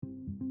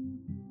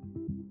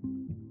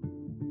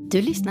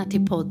Du lyssnar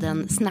till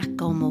podden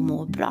Snacka om att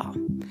må bra.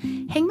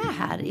 Häng med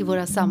här i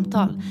våra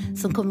samtal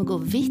som kommer gå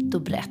vitt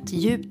och brett,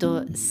 djupt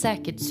och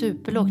säkert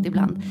superlågt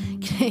ibland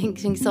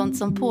kring sånt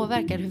som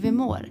påverkar hur vi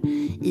mår.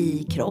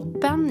 I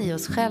kroppen, i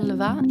oss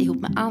själva, ihop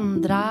med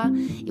andra,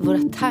 i våra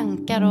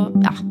tankar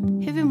och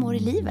hur vi mår i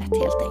livet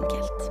helt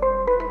enkelt.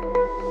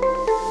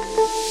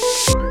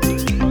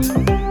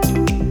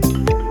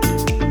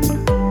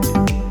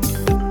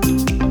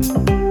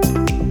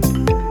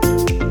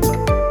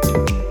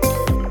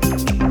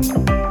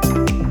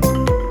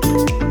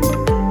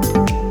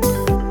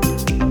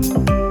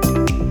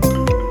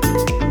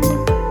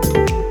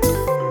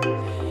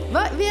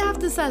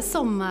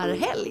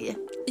 Sommarhelg.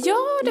 Ja,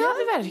 det har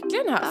vi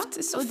verkligen haft.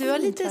 Ja. Och du har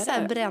lite så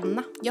här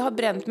bränna. Jag har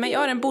bränt mig. Jag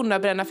har en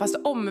bonnabränna fast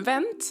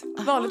omvänt.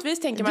 Aha. Vanligtvis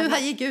tänker man... Du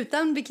gick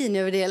utan bikini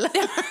över det.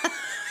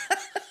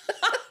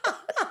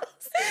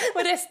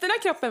 Och resten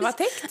av kroppen var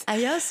täckt. Ja,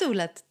 jag har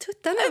solat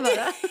tuttarna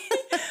bara.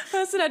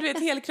 Sådär, du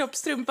vet,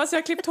 helkroppstrumpa så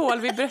jag har klippt hål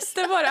vid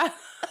brösten bara.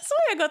 Så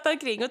har jag gått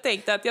omkring och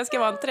tänkt att jag ska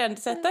vara en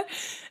trendsetter.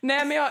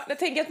 Nej, men jag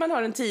tänker att man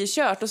har en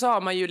t-shirt och så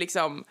har man ju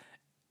liksom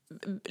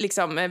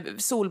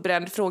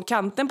solbränd från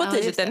kanten på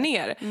t-shirten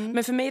ner.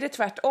 Men för mig är det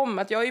tvärtom,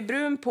 att jag är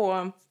brun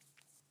på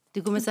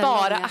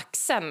bara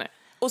axeln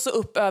och så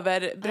upp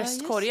över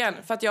bröstkorgen,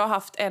 för att jag har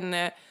haft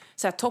en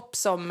så här topp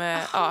som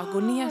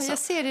går ner så. Jag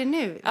ser det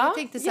nu. Jag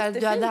tänkte så här,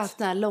 du hade haft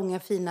såna här långa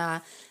fina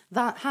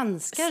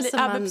handskar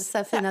som så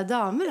här fina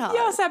damer har.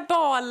 Ja, så här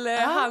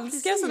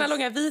balhandskar, såna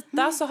långa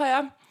vita. Så har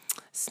jag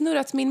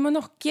snurrat min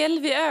monokel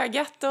vid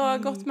ögat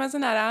och gått med en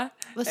sån här...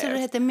 Vad sa du det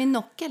heter?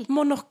 Monokel?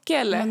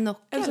 Monokel. En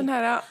sån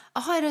här...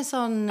 Jaha, är det en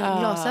sån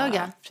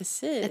glasöga?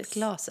 Precis. Ett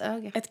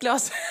glasöga. Ett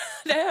glas.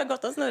 Det har jag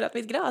gått och snurrat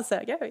mitt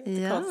glasöga.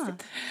 Det är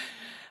konstigt.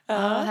 Ja,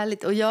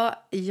 härligt. Och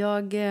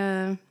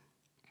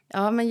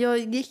men jag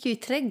gick ju i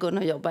trädgården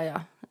och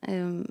jobbade,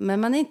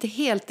 men man är inte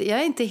helt... Jag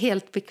är inte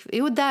helt bekväm.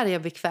 Jo, där är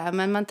jag bekväm.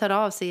 Men man tar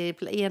av sig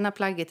ena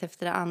plagget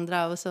efter det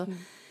andra och så...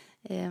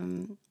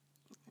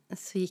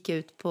 Så gick jag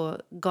ut på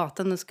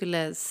gatan och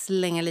skulle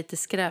slänga lite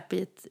skräp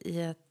i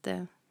ett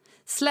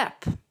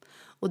släp.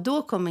 Och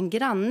då kom en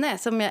granne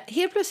som jag...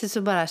 Helt plötsligt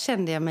så bara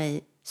kände jag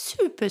mig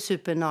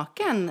super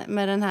naken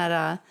med den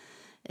här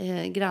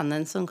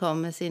grannen som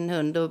kom med sin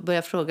hund och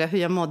började fråga hur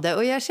jag mådde.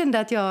 Och jag kände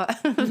att jag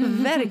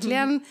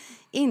verkligen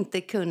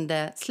inte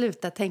kunde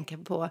sluta tänka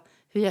på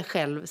hur jag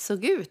själv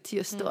såg ut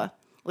just då.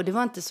 Och det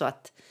var inte så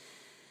att...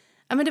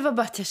 Ja, men det var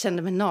bara att jag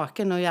kände mig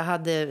naken och jag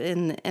hade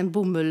en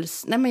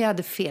bomulls... Nej, men jag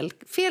hade fel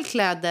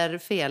kläder,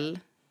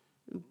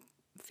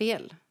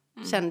 fel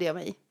kände jag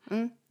mig.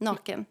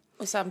 Naken.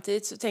 Och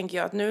samtidigt så tänker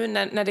jag att nu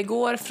när det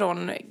går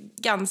från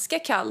ganska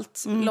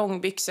kallt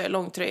långbyxor,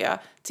 långtröja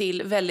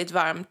till väldigt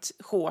varmt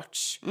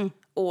shorts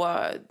och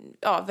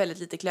väldigt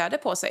lite kläder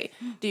på sig.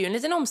 Det är ju en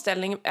liten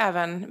omställning,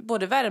 även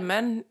både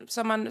värmen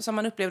som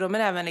man upplever då,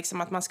 men även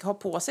liksom att man ska ha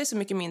på sig så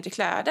mycket mindre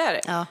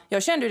kläder. Ja.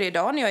 Jag kände ju det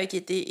idag när jag gick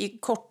hit i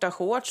korta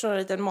shorts och en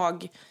liten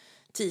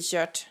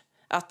mag-t-shirt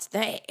att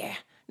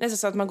nästan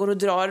så att man går och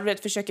drar och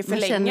försöker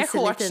förlänga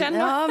shortsen.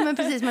 Ja, men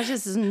precis. Man känner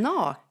sig så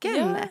naken.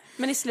 Ja,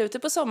 men i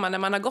slutet på sommaren när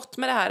man har gått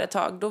med det här ett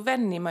tag, då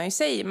vänjer man ju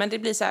sig. Men det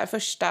blir så här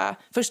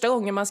första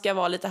gången man ska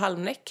vara lite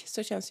halvnäck,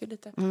 så känns ju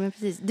lite... Ja, men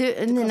precis.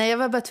 Du, Nina, jag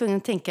var bara tvungen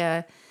att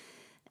tänka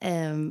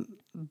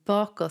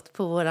bakåt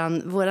på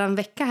våran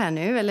vecka här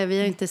nu. Eller vi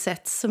har inte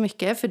sett så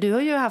mycket. För du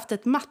har ju haft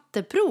ett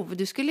matteprov.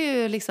 Du skulle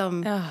ju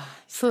liksom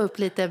få upp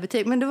lite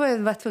betyg. Men då var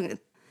jag bara tvungen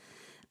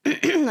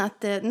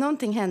att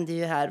någonting hände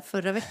ju här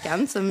förra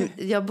veckan som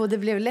jag både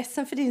blev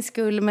ledsen för din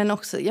skull, men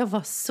också jag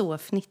var så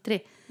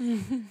fnittrig.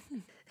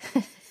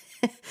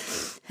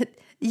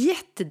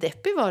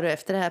 Jättedeppig var du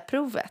efter det här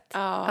provet.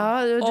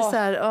 Ja, och du så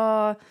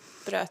här,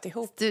 bröt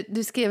ihop.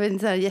 Du skrev en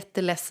så här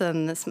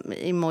jätteledsen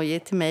emoji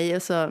till mig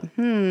och så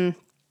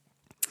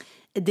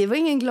det var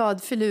ingen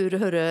glad filur,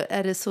 hörru.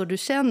 Är det så du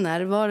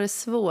känner? Var det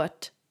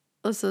svårt?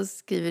 Och så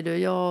skriver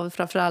du,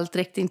 framförallt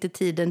räckte inte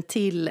tiden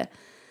till.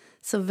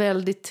 Så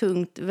väldigt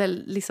tungt,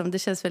 liksom, det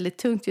känns väldigt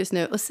tungt just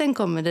nu. Och sen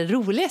kommer det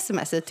roliga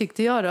sms:et,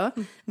 tyckte jag då.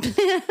 Nej,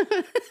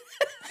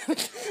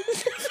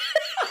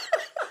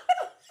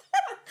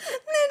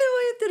 det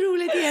var ju inte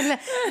roligt egentligen.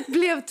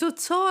 Blev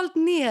totalt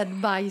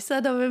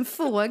nedbajsad av en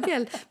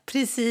fågel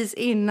precis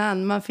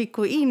innan man fick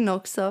gå in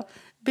också.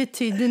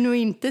 Betydde nog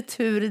inte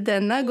tur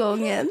denna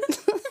gången.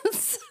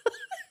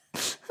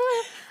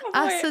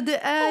 Alltså det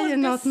är ju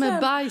något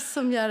med bajs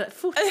som gör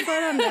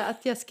fortfarande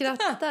att jag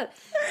skrattar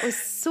och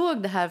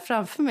såg det här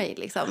framför mig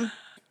liksom.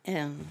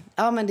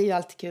 Ja, men det är ju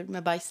alltid kul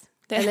med bajs.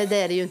 Eller det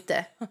är det ju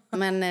inte.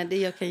 Men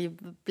jag kan ju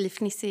bli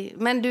fnissig.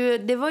 Men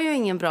det var ju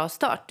ingen bra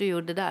start du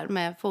gjorde där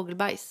med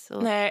fågelbajs.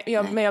 Nej,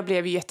 men jag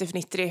blev ju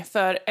jättefnittrig.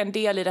 För en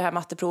del i det här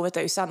matteprovet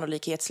är ju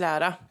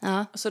sannolikhetslära.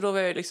 Ja. Så då var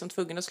jag liksom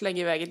tvungen att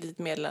slänga iväg ett litet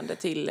meddelande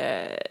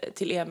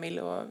till Emil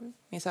och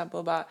min sambo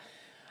och bara...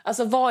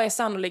 Alltså, vad är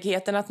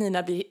sannolikheten att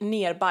Nina blir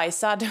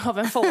nerbajsad av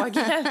en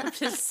fågel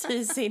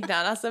precis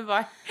innan? Alltså,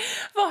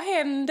 vad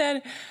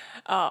händer?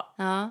 Ja.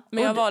 Ja.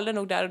 Men jag valde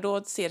nog där och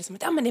då ser det som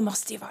att men det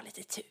måste ju vara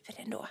lite tur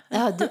ändå.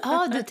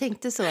 Du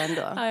tänkte så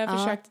ändå. Ja, jag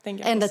försökte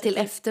tänka ända positivt.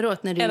 till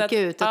efteråt när du gick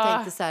ut och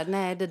tänkte så här,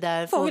 nej det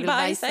där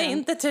Fågelbajs är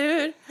inte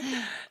tur.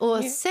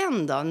 Och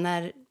sen då,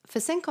 för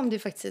sen kom det ju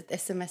faktiskt ett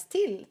sms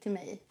till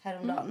mig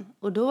häromdagen.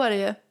 Och då var det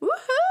ju, woho!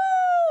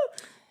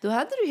 Då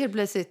hade du helt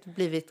plötsligt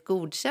blivit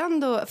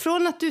godkänd. Och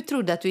från att du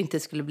trodde att du inte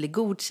skulle bli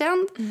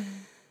godkänd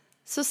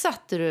så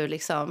satte du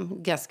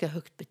liksom ganska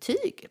högt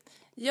betyg.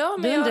 Ja,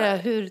 men då undrar jag,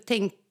 hur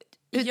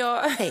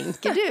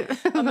tänker du?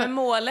 Ja, men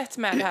målet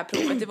med det här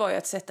provet det var ju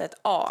att sätta ett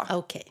A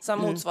Okay. som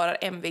motsvarar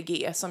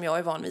MVG som jag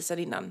är vanvisad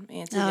innan i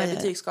en tidigare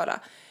betygsskala.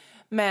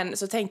 Men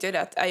så tänkte jag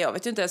att jag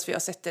vet ju inte ens för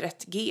jag sätter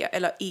rätt G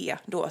eller E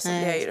då som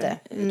det är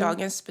ju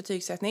dagens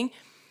betygssättning.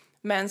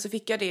 Men så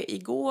fick jag det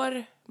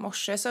igår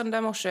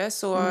söndag morse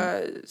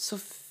så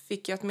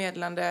fick jag ett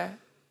meddelande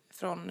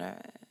från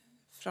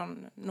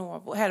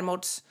Novo,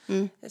 Hermods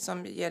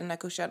som ger den här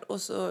kursen.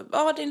 Och så,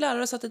 din lärare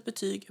har satt ett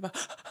betyg. Jag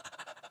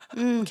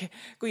bara, okej,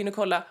 gå in och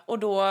kolla. Och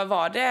då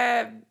var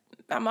det,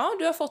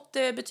 du har fått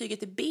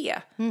betyget i B.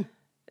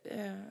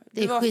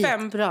 Det är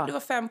skitbra. Det var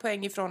 5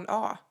 poäng ifrån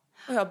A.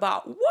 Och jag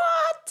bara,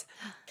 what?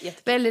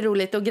 Väldigt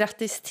roligt och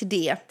grattis till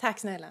det. Tack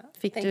snälla.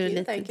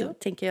 Då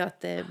tänker jag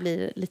att det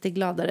blir lite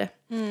gladare.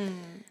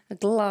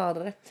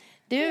 Gladare.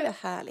 Det är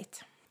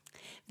härligt.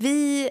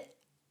 Vi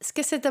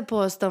ska sätta på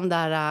oss de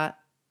där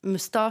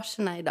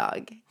mustascherna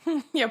idag.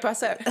 Jag bara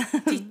så här,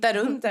 titta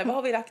runt där. Vad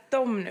har vi lagt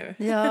dem nu?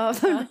 Ja,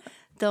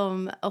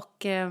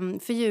 och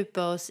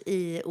fördjupa oss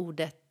i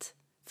ordet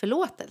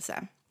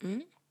förlåtelse.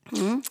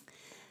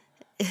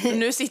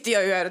 Nu sitter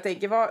jag ju här och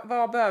tänker,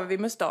 vad behöver vi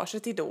mustascher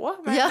till då?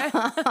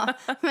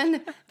 Men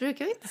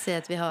brukar vi inte säga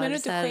att vi har... Men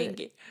inte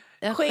skägg.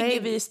 Skägg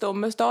är visdom,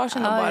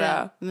 mustaschen och bara...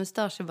 Ja.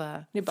 Mustasch är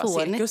bara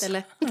fånigt,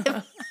 eller?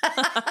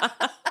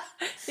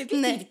 Det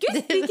blir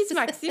vilket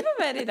maximum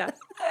är det idag.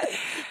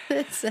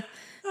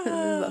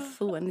 Det var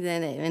fånigt.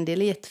 Nej, men det är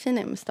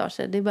jättefina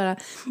mustascher. Det är bara...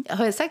 Jag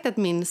har sagt att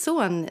min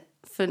son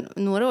för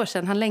några år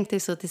sedan, han längtade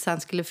så tills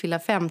han skulle fylla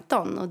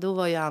 15. Och då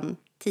var ju han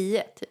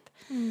 10, typ.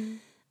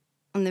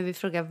 Och när vi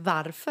frågade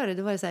varför,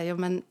 då var det så här,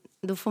 men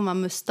då får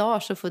man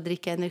mustasch och får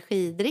dricka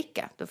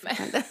energidricka. Då får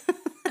man det.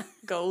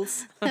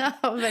 Goals. Ja,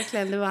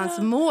 verkligen. Det var hans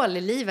mål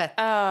i livet.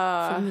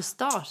 För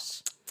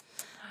mustasch.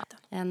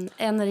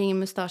 En ring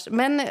mustasch.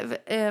 Men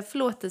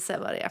förlåtelse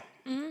var det.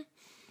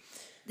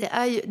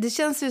 Det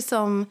känns ju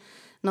som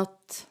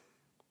något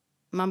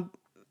man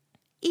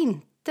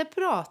inte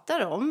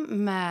pratar om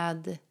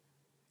med...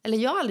 Eller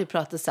jag har aldrig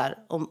pratat så här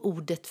om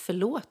ordet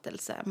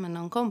förlåtelse med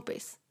någon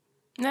kompis.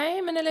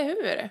 Nej, men eller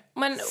hur?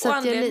 Men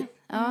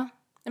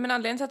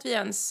anledningen till att vi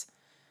ens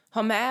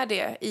har med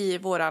det i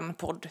våran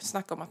podd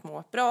Snacka om att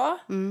må bra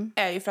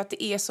är ju för att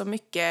det är så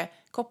mycket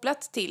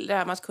kopplat till det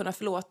här med att kunna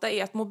förlåta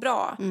är att må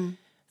bra.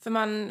 För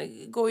man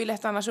går ju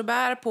lätt annars och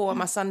bär på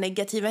massa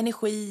negativ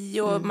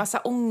energi och massa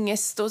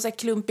ångest och så här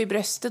klump i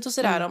bröstet och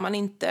sådär om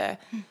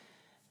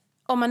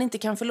man inte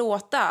kan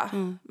förlåta.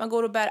 Man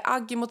går och bär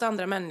agg mot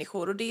andra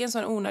människor och det är en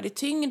sån onödig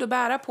tyngd att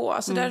bära på.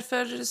 Så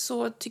därför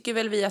så tycker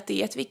väl vi att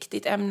det är ett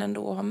viktigt ämne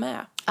ändå att ha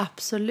med.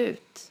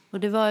 Absolut. Och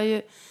det var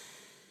ju...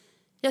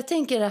 Jag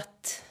tänker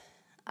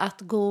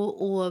att gå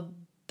och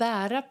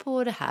bära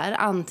på det här,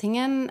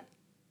 antingen...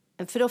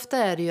 För ofta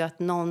är det ju att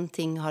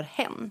någonting har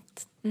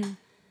hänt.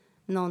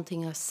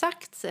 Någonting har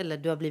sagts eller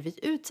du har blivit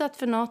utsatt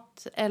för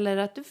något. Eller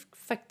att du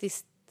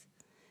faktiskt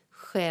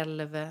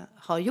själv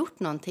har gjort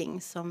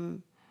någonting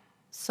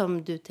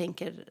som du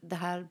tänker, det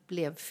här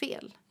blev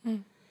fel.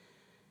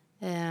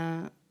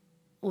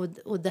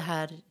 Och det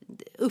här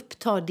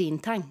upptar din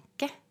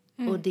tanke.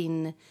 Och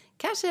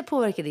kanske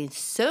påverkar din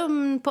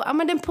sömn.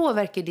 Men den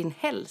påverkar din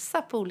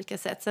hälsa på olika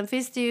sätt. Sen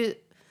finns det ju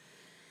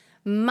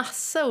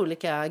massa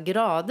olika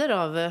grader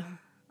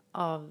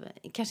av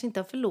kanske inte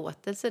av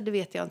förlåtelse, det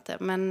vet jag inte.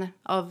 Men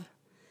av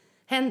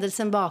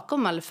händelsen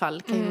bakom i alla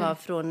fall. Kan ju vara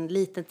från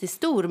liten till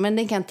stor. Men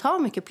den kan ta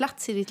mycket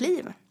plats i ditt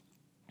liv.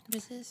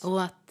 Precis.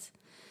 Och att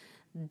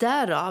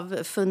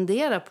därav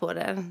fundera på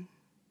det.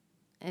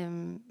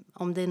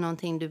 Om det är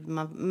någonting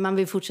man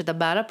vill fortsätta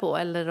bära på.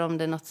 Eller om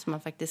det är något som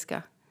man faktiskt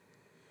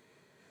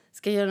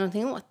ska göra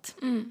någonting åt.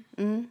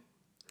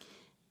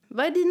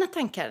 Vad är dina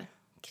tankar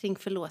kring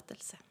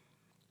förlåtelse?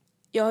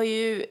 Jag har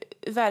ju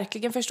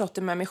verkligen förstått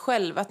det med mig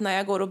själv. Att när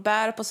jag går och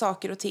bär på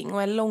saker och ting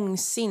och är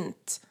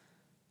långsint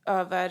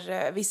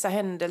över vissa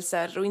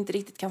händelser och inte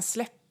riktigt kan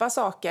släppa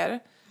saker.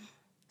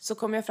 Så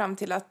kommer jag fram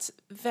till att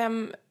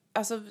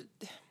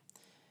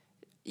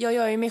jag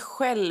gör ju mig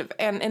själv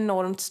en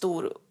enormt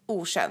stor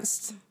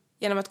otjänst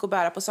genom att gå och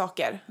bära på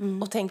saker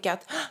och tänka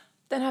att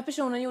den här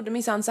personen gjorde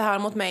minsann så här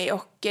mot mig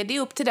och det är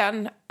upp till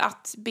den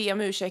att be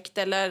om ursäkt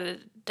eller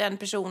den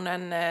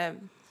personen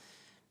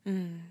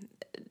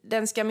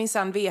den ska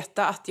minsann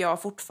veta att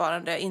jag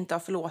fortfarande inte har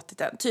förlåtit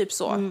den. Typ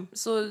så.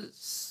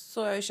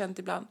 Så har jag ju känt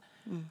ibland.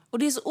 Och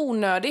det är så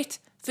onödigt.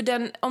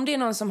 För om det är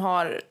någon som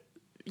har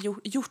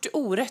gjort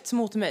orätt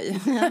mot mig.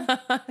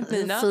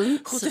 Mina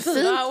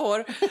 74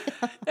 år.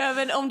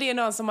 Även om det är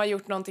någon som har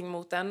gjort någonting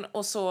mot den.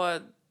 Och så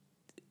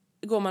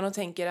går man och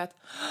tänker att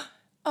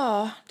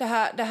Ja,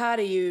 det här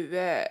är ju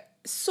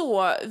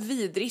så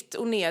vidrigt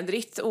och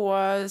nedrigt och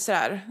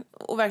sådär.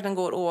 Och verkligen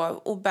går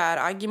och bär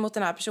agg mot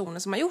den här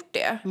personen som har gjort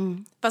det.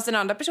 Fast den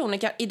andra personen,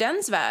 i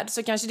dens värld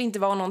så kanske det inte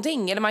var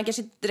någonting. Eller man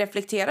kanske inte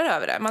reflekterar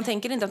över det. Man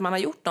tänker inte att man har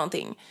gjort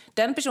någonting.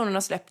 Den personen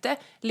har släppt det,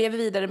 lever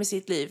vidare med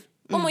sitt liv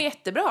och mår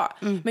jättebra.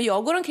 Men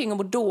jag går omkring och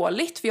mår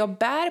dåligt för jag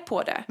bär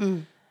på det.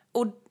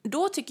 Och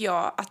då tycker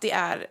jag att det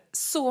är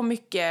så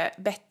mycket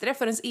bättre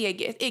för ens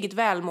eget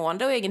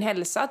välmående och egen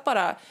hälsa att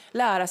bara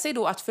lära sig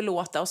då att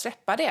förlåta och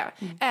släppa det.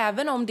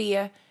 Även om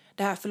det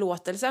här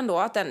förlåtelsen då,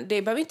 att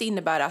det behöver inte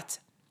innebära att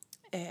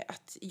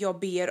jag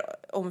ber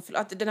om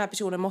att den här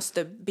personen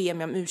måste be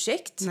mig om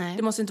ursäkt. Nej.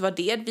 Det måste inte vara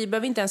det. Vi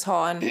behöver inte ens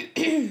ha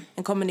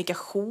en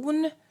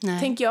kommunikation,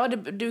 tänker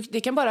jag.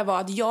 Det kan bara vara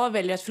att jag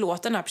väljer att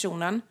förlåta den här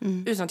personen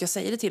utan att jag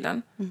säger det till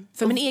den.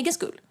 För min egen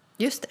skull.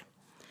 Just det.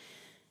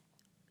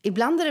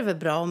 Ibland är det väl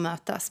bra att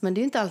mötas, men det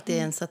är ju inte alltid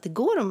ens att det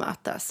går att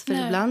mötas.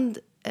 För ibland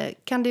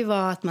kan det ju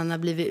vara att man har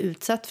blivit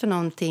utsatt för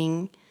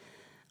någonting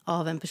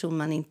av en person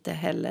man inte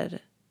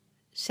heller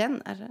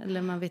känner.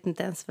 Eller man vet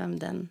inte ens vem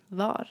den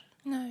var.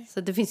 Nej.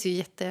 Så det finns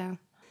ju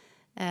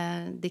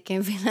det kan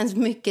ju finnas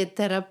mycket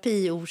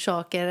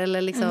terapiorsaker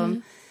eller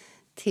liksom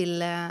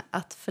till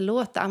att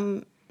förlåta.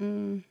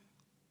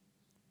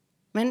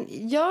 Men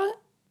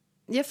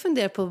jag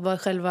funderar på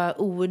vad själva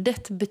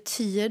ordet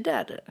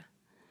betyder.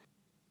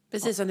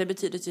 Precis som det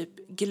betyder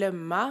typ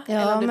glömma. Ja,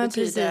 eller det men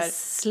betyder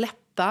precis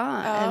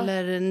släppa.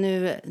 Eller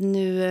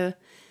nu.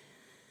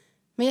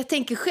 Men jag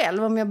tänker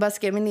själv, om jag bara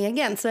skrev min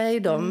egen, så är ju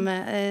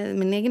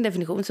min egen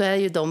definition, så är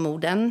ju de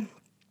orden.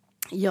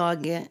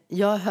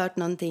 Jag har hört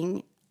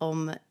någonting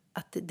om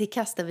att det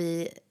kastar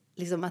vi,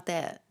 liksom att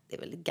det är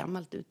väl ett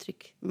gammalt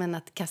uttryck, men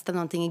att kasta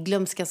någonting i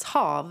glömskans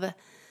hav,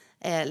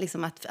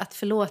 liksom att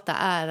förlåta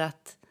är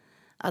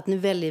att nu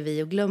väljer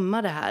vi att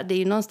glömma det här. Det är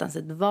ju någonstans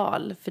ett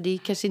val. För det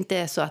kanske inte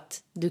är så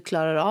att du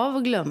klarar av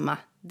att glömma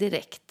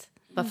direkt.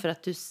 Bara för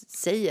att du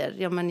säger,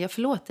 ja men jag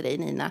förlåter dig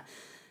Nina.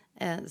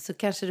 Så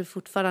kanske det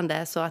fortfarande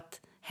är så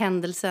att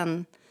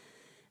händelsen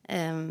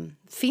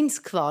finns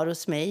kvar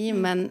hos mig.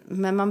 Men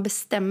man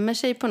bestämmer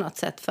sig på något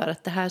sätt för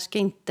att det här ska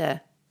inte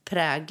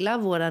prägla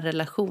vår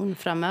relation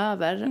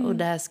framöver. Och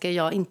det här ska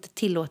jag inte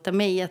tillåta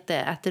mig att det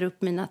äter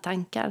upp mina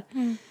tankar.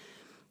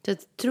 Jag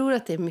tror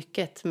att det är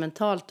mycket ett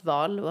mentalt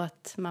val och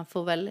att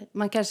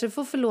man kanske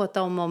får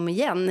förlåta om och om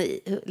igen,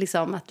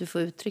 liksom att du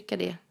får uttrycka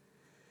det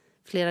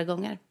flera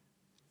gånger.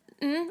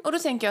 Och då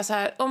tänker jag så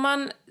här,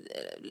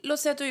 låt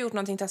säga att du har gjort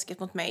någonting taskigt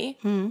mot mig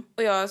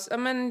och du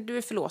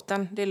är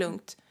förlåten, det är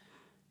lugnt.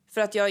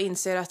 För att jag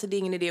inser att det är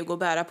ingen idé att gå och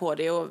bära på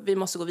det och vi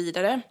måste gå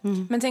vidare.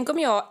 Men tänk om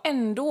jag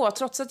ändå,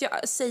 trots att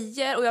jag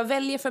säger och jag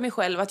väljer för mig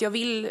själv att jag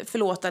vill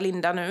förlåta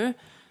Linda nu,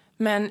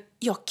 men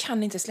jag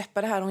kan inte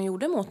släppa det här hon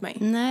gjorde mot mig.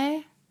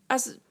 Nej.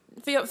 Alltså,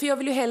 för jag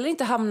vill ju heller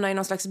inte hamna i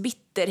någon slags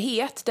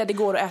bitterhet där det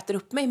går och äter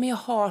upp mig, men jag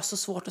har så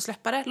svårt att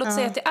släppa det. Låt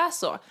säga att det är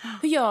så.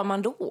 Hur gör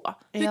man då?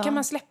 Hur kan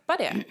man släppa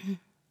det?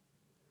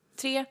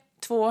 3,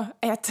 2,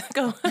 1,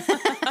 go!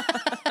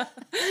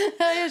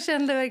 Ja, jag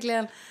kände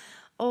verkligen...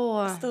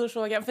 Stor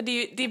fråga. För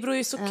det beror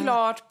ju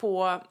såklart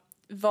på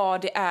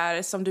vad det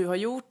är som du har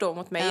gjort då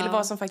mot mig. Eller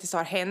vad som faktiskt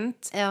har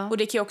hänt. Ja. Och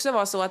det kan ju också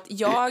vara så att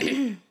jag...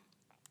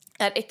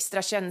 är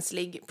extra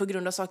känslig på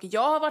grund av saker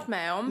jag har varit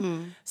med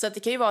om. Så att det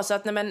kan ju vara så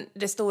att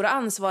det stora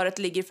ansvaret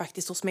ligger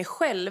faktiskt hos mig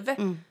själv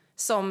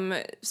som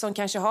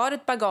kanske har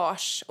ett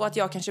bagage och att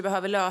jag kanske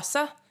behöver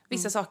lösa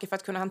vissa saker för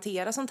att kunna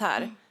hantera sånt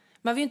här.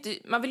 Man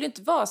vill ju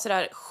inte vara så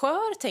där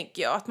skör,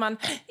 tänker jag, att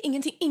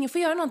ingen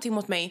får göra någonting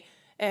mot mig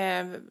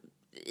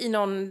i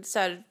någon så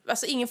här,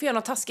 alltså ingen får göra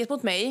något taskigt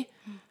mot mig.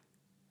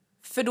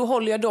 För då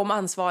håller jag dem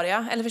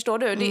ansvariga. Eller förstår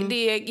du?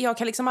 Jag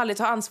kan liksom aldrig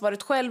ta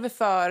ansvaret själv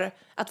för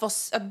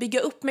att bygga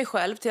upp mig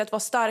själv till att vara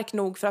stark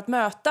nog för att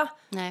möta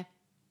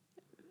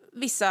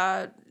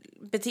vissa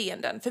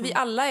beteenden. För vi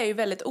alla är ju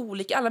väldigt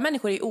olika. Alla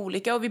människor är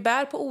olika och vi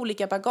bär på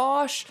olika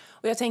bagage.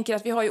 Och jag tänker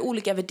att vi har ju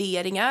olika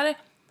värderingar.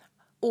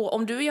 Och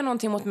om du gör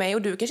någonting mot mig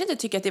och du kanske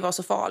inte tycker att det var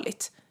så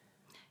farligt.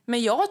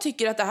 Men jag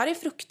tycker att det här är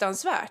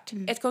fruktansvärt.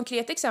 Ett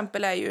konkret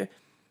exempel är ju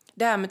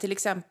det här med till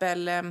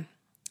exempel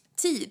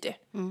tid.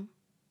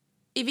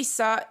 I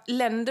vissa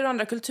länder och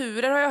andra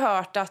kulturer har jag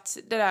hört att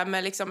det där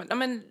med liksom,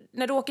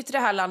 när du åker till det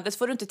här landet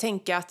får du inte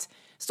tänka att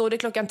står det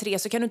 3:00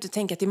 så kan du inte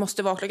tänka att det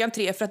måste vara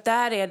 3:00 för att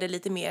där är det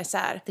lite mer så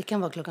här. Det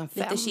kan vara 5:00.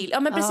 Lite chill. Ja,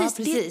 men precis.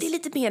 Det är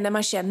lite mer när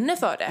man känner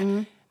för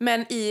det.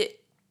 Men i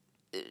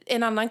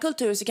en annan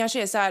kultur så kanske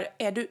det är så här,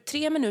 är du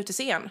 3 minuter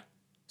sen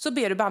så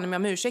ber du banne mig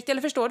om ursäkt,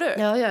 eller förstår du?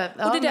 Ja.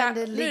 Och det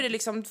där, nu är det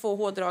liksom 2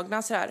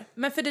 hårdragna så här.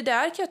 Men för det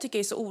där kan jag tycka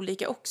är så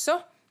olika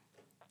också.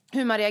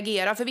 Hur man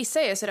reagerar. För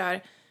vissa är så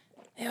där,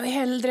 jag är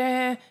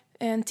hellre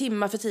 1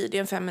 timme för tidig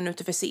än 5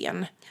 minuter för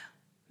sen.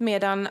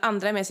 Medan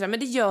andra är mer sådär, men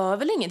det gör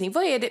väl ingenting.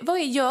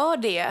 Vad gör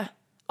det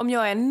om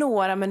jag är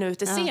några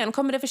minuter sen?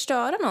 Kommer det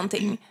förstöra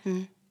någonting?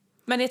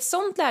 Men i ett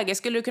sånt läge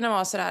skulle det kunna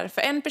vara sådär,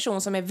 för en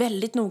person som är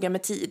väldigt noga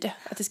med tid,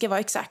 att det ska vara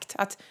exakt,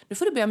 att nu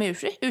får du be om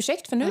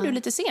ursäkt för nu är du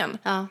lite sen.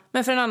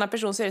 Men för en annan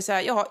person så är det så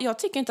här, jag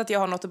tycker inte att jag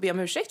har något att be om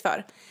ursäkt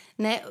för.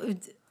 Nej,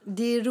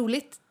 Det är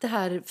roligt det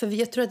här, för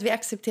jag tror att vi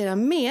accepterar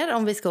mer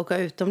om vi ska åka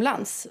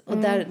utomlands. Och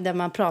där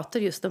man pratar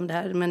just om det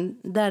här, men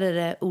där är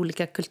det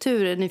olika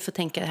kulturer. Ni får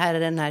tänka, här är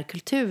den här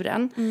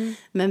kulturen.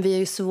 Men vi är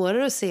ju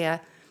svårare att se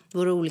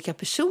våra olika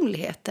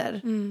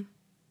personligheter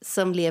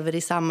som lever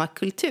i samma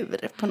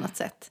kultur på något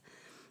sätt.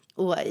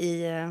 Och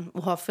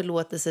ha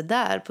förlåtelse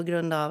där på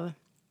grund av...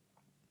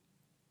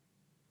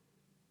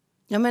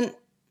 Ja, men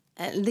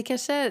det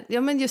kanske...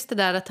 Ja, men just det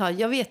där att ha...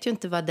 Jag vet ju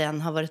inte vad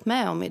den har varit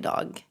med om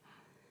idag.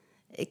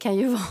 Det kan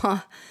ju vara...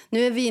 Nu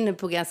är vi inne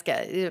på ganska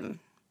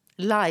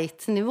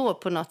light-nivå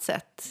på något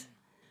sätt.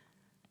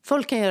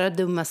 Folk kan göra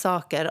dumma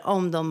saker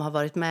om de har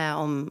varit med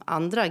om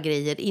andra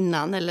grejer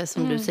innan. Eller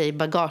som du säger,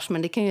 bagage.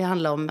 Men det kan ju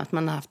handla om att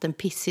man har haft en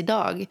pissig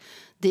dag.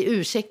 Det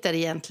ursäktar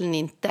egentligen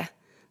inte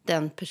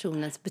den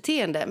personens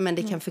beteende. Men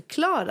det kan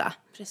förklara.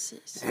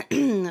 Precis.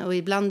 Och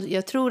ibland,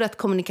 jag tror att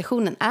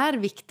kommunikationen är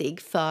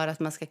viktig för att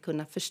man ska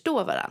kunna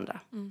förstå varandra.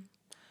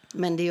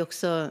 Men det är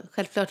också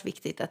självklart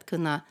viktigt att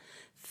kunna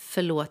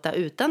förlåta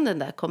utan den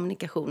där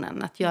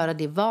kommunikationen. Att göra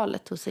det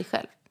valet hos sig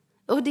själv.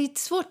 Och det är ett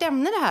svårt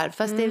ämne det här,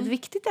 fast det är ett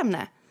viktigt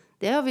ämne.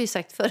 Det har vi ju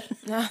sagt förr.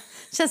 Ja.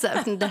 Känns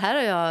som, det här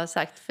har jag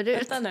sagt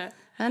förut.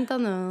 Vänta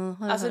nu.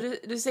 Alltså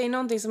du säger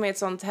någonting som är ett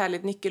sånt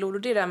härligt nyckelord,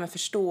 och det är det där med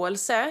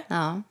förståelse.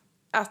 Ja.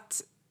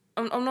 Att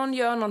om någon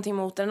gör någonting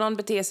mot dig, någon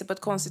beter sig på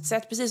ett konstigt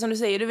sätt, precis som du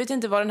säger, du vet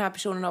inte vad den här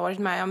personen har varit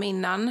med om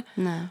innan.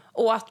 Nej.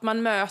 Och att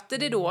man möter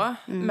det då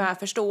med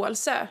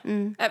förståelse.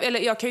 Eller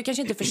jag kan ju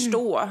kanske inte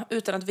förstå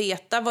utan att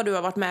veta vad du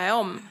har varit med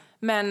om.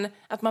 Men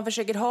att man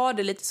försöker ha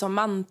det lite som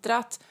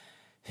mantrat.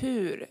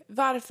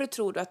 Varför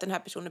tror du att den här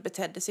personen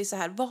betedde sig så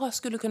här? Vad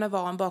skulle kunna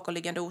vara en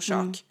bakomliggande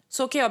orsak?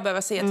 Så kan jag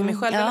behöva säga till mig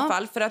själv i alla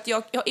fall. För att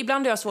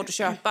ibland är jag svårt att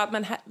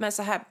köpa, men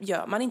så här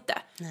gör man inte.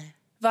 Nej.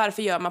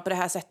 Varför gör man på det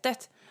här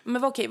sättet?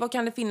 Men okej, vad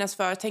kan det finnas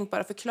för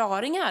tänkbara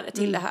förklaringar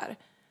till det här?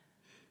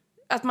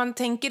 Att man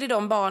tänker i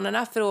de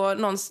banorna för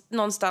att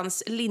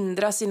någonstans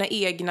lindra sina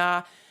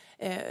egna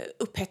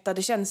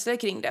upphettade känslor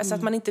kring det. Så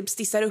att man inte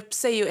stissar upp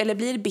sig eller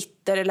blir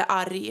bitter eller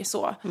arg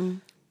så.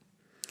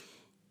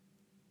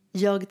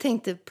 Jag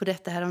tänkte på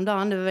detta här om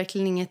dagen. Det var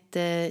verkligen inget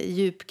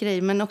djup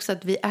grej. Men också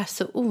att vi är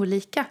så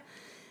olika.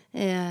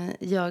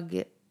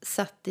 Jag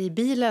satt i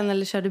bilen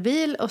eller körde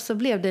bil. Och så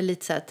blev det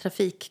lite så här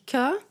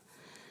trafikkö.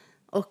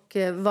 Och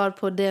var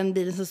på den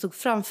bilen som stod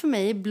framför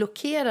mig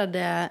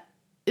blockerade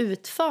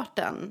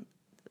utfarten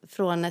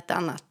från ett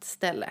annat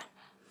ställe.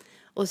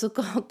 Och så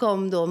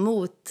kom då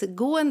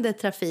motgående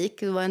trafik.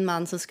 Det var en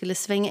man som skulle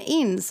svänga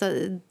in.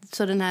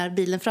 Så den här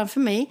bilen framför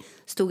mig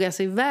stod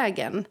alltså i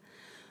vägen.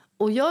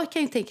 Och jag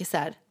kan ju tänka så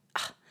här,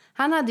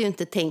 han hade ju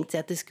inte tänkt sig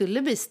att det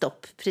skulle bli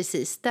stopp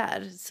precis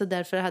där. Så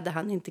därför hade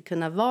han inte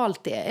kunnat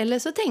valt det. Eller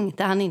så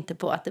tänkte han inte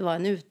på att det var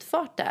en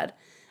utfart där.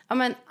 Ja,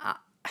 men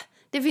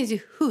det finns ju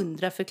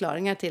 100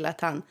 förklaringar till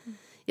att han...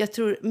 Jag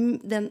tror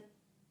den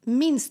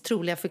minst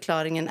troliga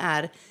förklaringen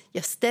är,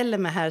 jag ställer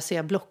mig här så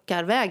jag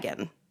blockar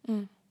vägen.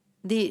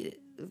 Det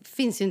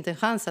finns ju inte en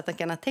chans att han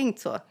kan ha tänkt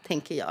så,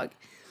 tänker jag.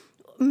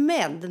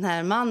 Men den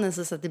här mannen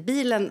som satt i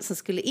bilen som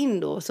skulle in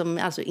då, som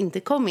alltså inte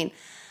kom in...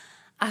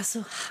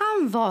 Alltså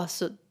han var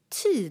så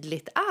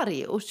tydligt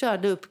arg och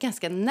körde upp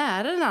ganska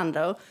nära den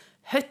andra och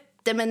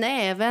hötte med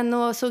näven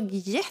och såg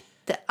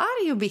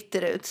jättearg och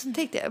bitter ut. Så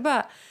tänkte jag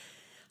bara,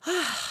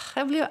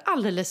 jag blev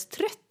alldeles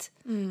trött.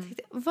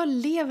 Tänkte, vad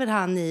lever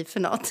han i för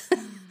något?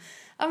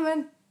 Ja,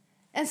 men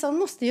en sån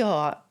måste ju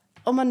ha,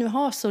 om man nu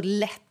har så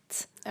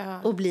lätt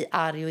att bli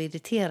arg och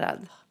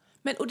irriterad.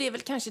 Och det är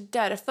väl kanske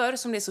därför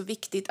som det är så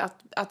viktigt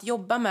att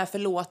jobba med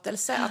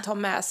förlåtelse, att ha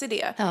med sig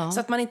det. Ja. Så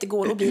att man inte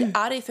går och blir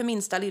arg för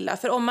minsta lilla.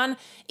 För om man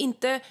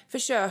inte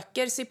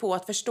försöker sig på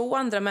att förstå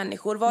andra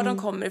människor, var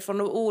de kommer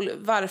ifrån och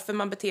varför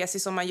man beter sig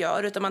som man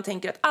gör. Utan man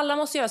tänker att alla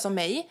måste göra som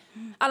mig.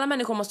 Alla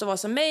människor måste vara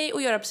som mig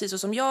och göra precis så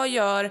som jag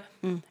gör.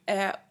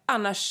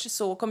 Annars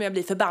så kommer jag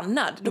bli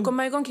förbannad. Då kommer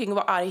man ju gå omkring och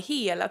vara arg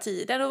hela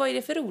tiden. Och vad är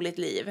det för roligt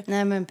liv?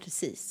 Nej, men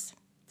precis.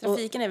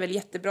 Trafiken är väl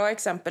jättebra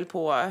exempel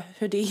på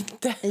hur det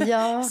inte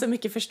är så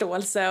mycket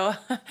förståelse och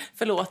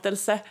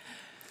förlåtelse.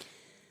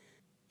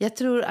 Jag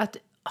tror att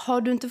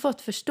har du inte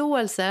fått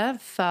förståelse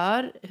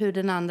för hur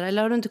den andra,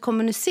 eller har du inte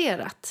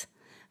kommunicerat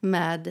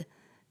med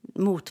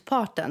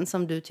motparten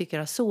som du tycker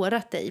har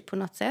sårat dig på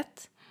något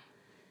sätt,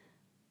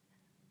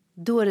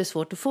 då är det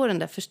svårt att få den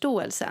där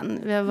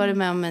förståelsen. Vi har varit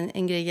med om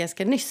en grej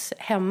ganska nyss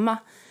hemma.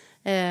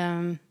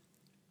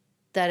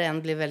 Där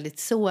en blev väldigt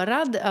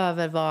sårad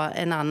över vad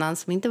en annan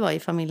som inte var i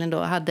familjen då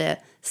hade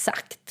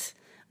sagt.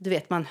 Du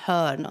vet, man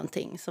hör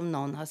någonting som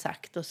någon har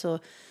sagt och så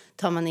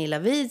tar man illa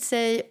vid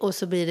sig och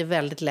så blir det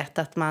väldigt lätt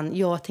att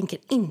jag tänker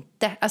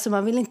inte, alltså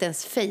man vill inte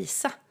ens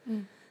fejsa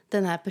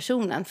den här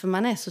personen för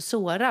man är så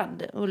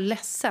sårad och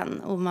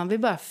ledsen och man vill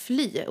bara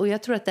fly. Och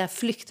jag tror att det här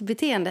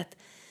flyktbeteendet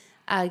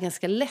är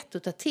ganska lätt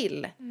att ta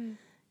till.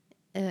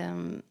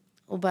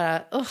 Och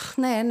bara,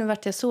 nej, nu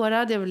vart jag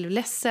sårad, jag blev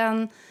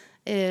ledsen.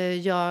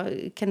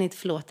 Jag kan inte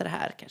förlåta det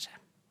här kanske.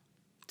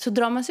 Så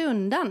drar man sig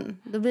undan.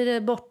 Då blir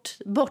det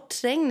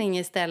bortträngning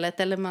istället.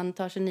 Eller man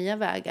tar sig nya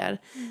vägar.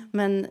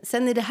 Men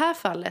sen i det här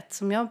fallet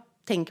som jag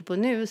tänker på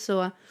nu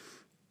så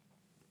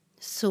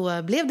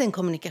så blev det en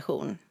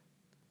kommunikation.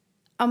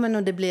 Ja, men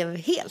och det blev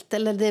helt.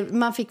 Eller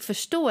man fick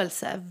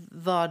förståelse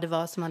vad det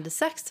var som hade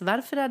sagts.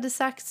 Varför det hade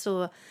sagts.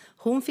 Och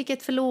hon fick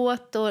ett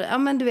förlåt. Och, ja,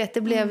 men du vet,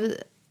 det blev...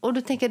 Och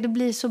då tänker jag, det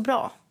blir så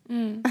bra.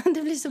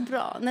 Det blir så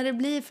bra. När det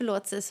blir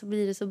förlåtelse så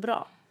blir det så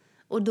bra.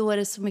 Och då är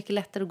det så mycket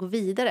lättare att gå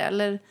vidare.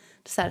 Eller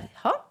så här,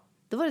 ja,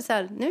 då var det så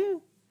här, nu...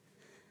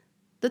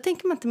 Då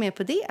tänker man inte mer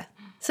på det.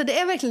 Så det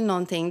är verkligen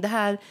någonting. Det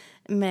här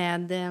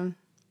med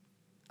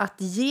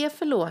att ge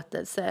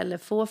förlåtelse eller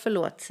få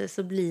förlåtelse,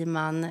 så blir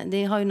man...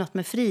 Det har ju något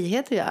med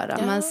frihet att göra.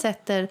 Ja. Man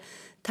sätter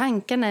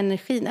tankarna,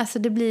 energin... Alltså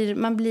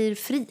man blir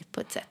fri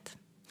på ett sätt.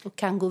 Och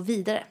kan gå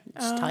vidare.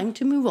 It's time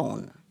to move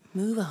on.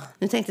 Move on.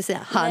 Nu tänkte jag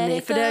säga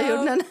honey, för det har jag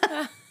gjort den.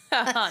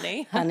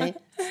 Honey. Honey.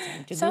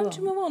 Time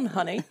to move on,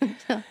 honey.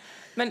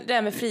 Men det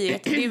här med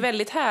frihet, det är ju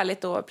väldigt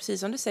härligt då, precis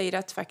som du säger,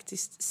 att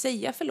faktiskt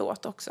säga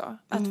förlåt också.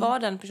 Att vara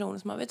den personen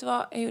som, vet du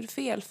vad, jag gjorde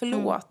fel,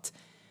 förlåt.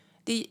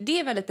 Det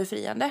är väldigt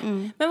befriande.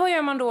 Men vad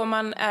gör man då om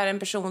man är en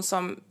person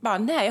som bara,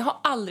 nej, jag har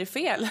aldrig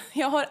fel.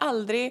 Jag har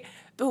aldrig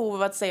behov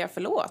av att säga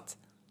förlåt.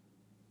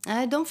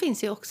 Nej, de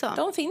finns ju också.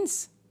 De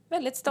finns.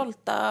 Väldigt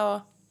stolta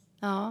och...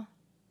 Ja.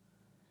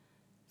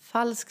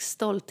 Falsk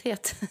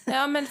stolthet.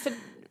 Ja, men för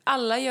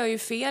alla gör ju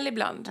fel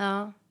ibland.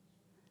 Ja.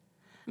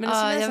 Men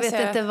ja, jag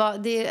vet inte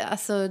vad... Det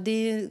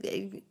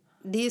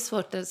är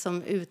svårt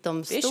som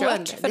utomstående. Det är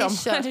kört för dem.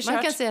 Det är kört.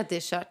 Man kan säga att det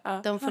är kört.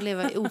 Ja. De får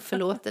leva i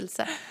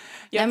oförlåtelse.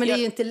 Nej, men det är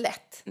ju inte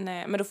lätt.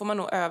 Nej, men då får man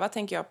nog öva,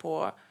 tänker jag,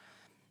 på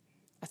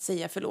att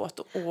säga förlåt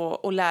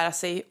och lära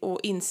sig och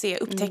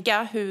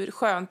upptäcka hur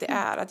skönt det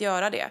är att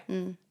göra det.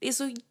 Det är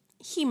så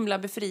himla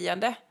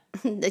befriande.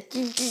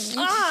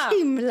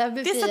 Himla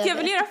befriande. Det är så att jag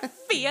vill göra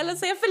fel och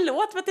säga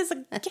förlåt för att det är så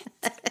gött.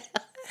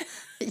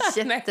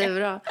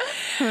 Jättebra.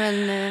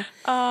 Men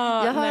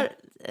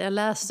jag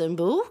läste en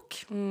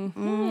bok.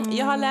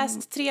 Jag har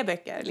läst 3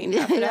 böcker,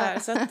 Linda, för det här.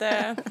 Så att,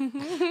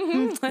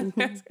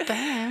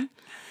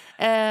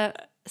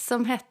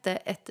 som hette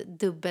Ett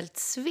dubbelt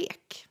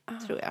svek,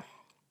 tror jag.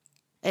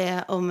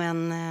 Om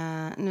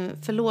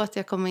förlåt,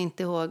 jag kommer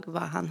inte ihåg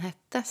vad han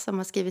hette som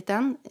har skrivit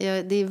den.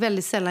 Det är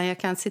väldigt sällan jag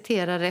kan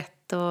citera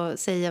rätt och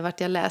säga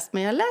vart jag läst.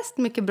 Men jag har läst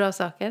mycket bra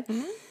saker.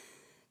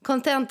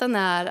 Kontentan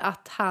är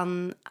att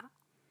han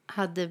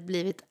hade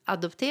blivit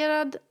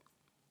adopterad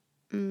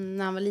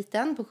när han var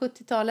liten på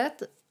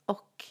 70-talet.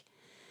 Och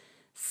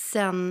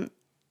sen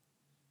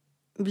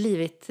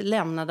blivit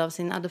lämnad av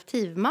sin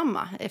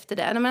adoptivmamma efter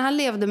det. Men han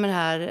levde med det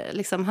här,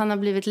 liksom, han har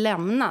blivit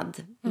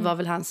lämnad, var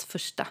väl hans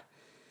första.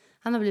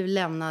 Han har blivit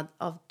lämnad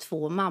av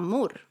 2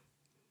 mammor.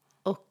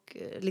 Och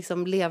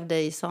liksom levde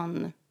i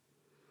sån...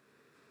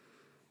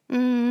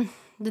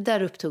 det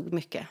där upptog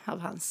mycket av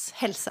hans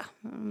hälsa.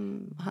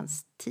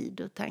 Hans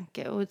tid och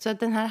tanke. Och så att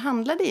den här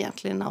handlade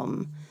egentligen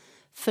om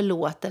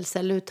förlåtelse.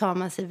 Eller hur tar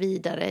man sig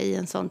vidare i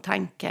en sån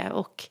tanke.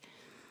 Och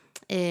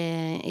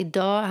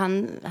idag,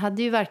 han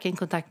hade ju verkligen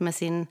kontakt med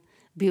sin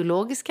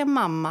biologiska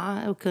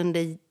mamma. Och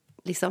kunde...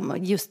 Liksom,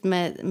 just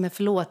med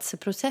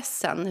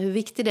förlåtelseprocessen, hur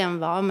viktig den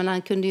var. Men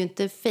han kunde ju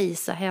inte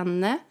fejsa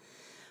henne.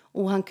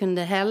 Och han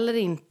kunde heller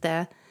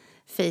inte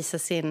fejsa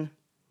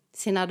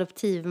sin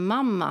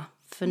adoptivmamma.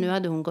 För nu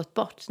hade hon gått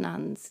bort när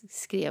han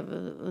skrev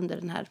under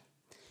den här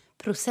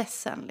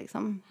processen.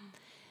 Liksom.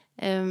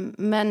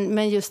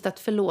 Men just att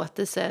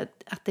förlåtelse,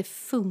 att det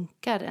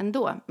funkar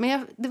ändå.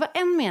 Men det var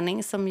en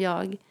mening som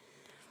jag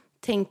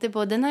tänkte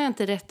på. Den har jag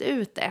inte rätt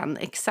ut än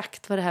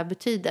exakt vad det här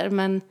betyder.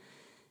 Men...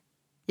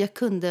 Jag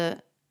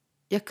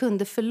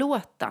kunde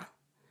förlåta,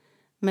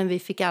 men vi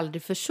fick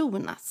aldrig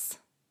försonas.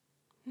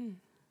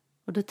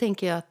 Och då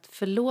tänker jag att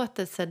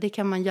förlåtelse, det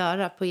kan man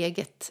göra på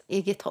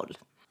eget håll.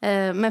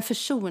 Men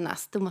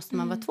försonas, då måste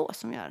man vara 2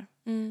 som gör.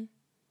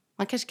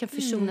 Man kanske kan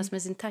försonas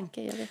med sin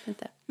tanke, jag vet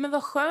inte. Men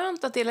vad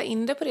skönt att dela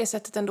in det på det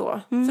sättet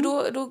ändå.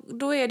 För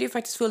då är det ju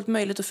faktiskt fullt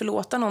möjligt att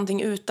förlåta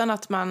någonting utan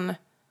att man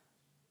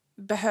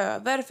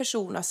behöver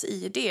försonas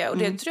i det. Och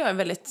det tror jag är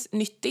väldigt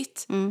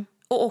nyttigt.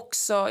 Och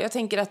också, jag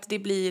tänker att det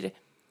blir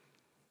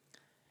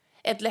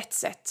ett lätt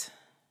sätt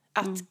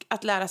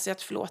att lära sig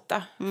att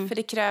förlåta. För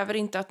det kräver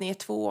inte att ni är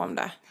 2 om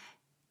det.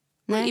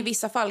 Nej. I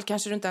vissa fall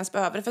kanske du inte ens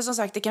behöver det. För som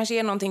sagt, det kanske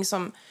är någonting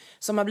som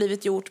har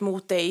blivit gjort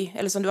mot dig,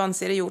 eller som du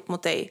anser är gjort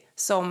mot dig,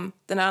 som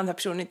den här andra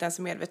personen inte ens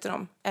är medveten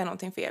om är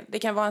någonting fel. Det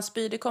kan vara en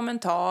spydig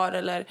kommentar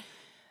eller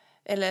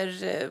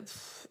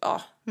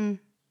ja...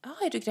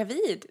 är du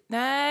gravid?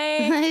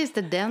 Nej. Nej, just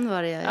det, den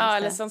var det. Ja,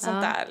 eller sånt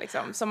där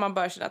liksom. Som man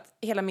börjar känna att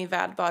hela min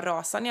värld bara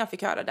rasar när jag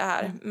fick höra det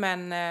här.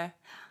 Men,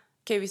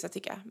 kan ju vissa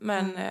tycka.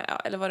 Men,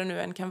 eller vad det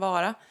nu än kan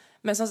vara.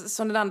 Men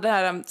som den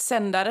här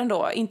sändaren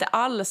då inte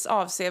alls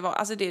avser,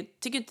 alltså det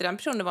tycker inte den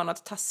personen var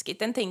något taskigt.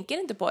 Den tänker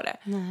inte på det.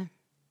 Nej.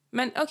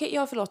 Men okej,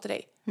 jag förlåter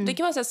dig. Det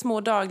kan vara så här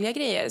små dagliga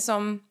grejer.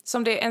 Som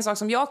det är en sak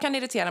som jag kan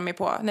irritera mig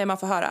på när man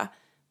får höra.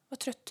 Vad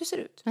trött du ser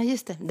ut. Ja,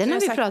 just det. Den har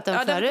vi pratat om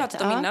förut. Ja, den har vi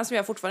pratat om innan som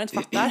jag fortfarande inte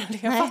fattar.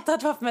 Jag har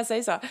fattat varför man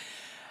säger så.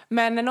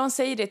 Men när någon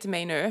säger det till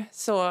mig nu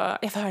så...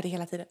 Jag får höra det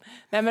hela tiden.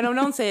 Nej, men om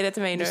någon säger det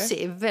till mig nu... Du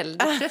ser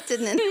väldigt trött ut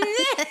nu. Nu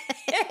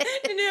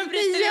jag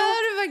bryter det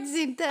gör du faktiskt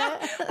inte.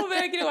 Och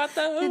börjar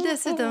gråta.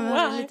 Dessutom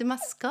har du lite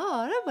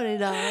mascara på dig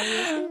idag.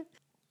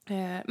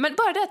 Men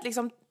bara det att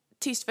liksom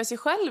tyst för sig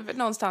själv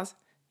någonstans.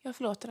 Jag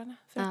förlåter henne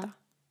för detta.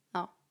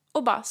 Ja.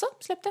 Och bara så,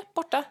 släpp det,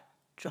 borta.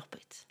 Drop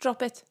it.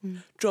 Drop it.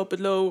 Drop it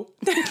low.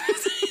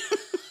 Alltså,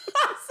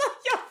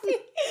 jag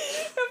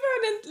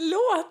hörde en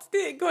låt.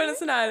 Det går en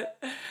sån här...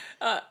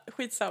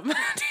 skitsamma.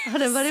 Har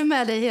den varit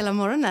med dig hela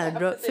morgonen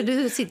här? För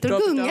du sitter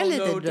och gungar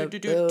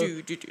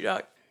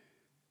lite.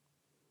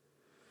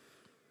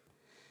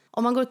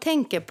 Om man går och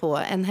tänker på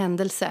en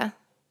händelse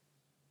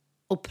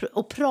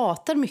och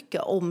pratar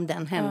mycket om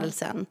den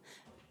händelsen,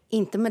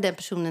 inte med den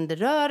personen det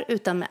rör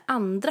utan med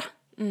andra,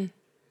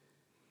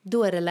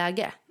 då är det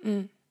läge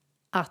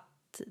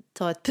att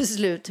ta ett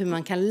beslut hur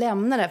man kan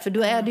lämna det. För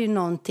då är det ju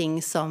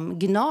någonting som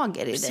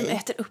gnager i dig. Som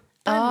äter upp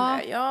en.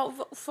 Ja,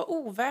 och för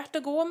ovärt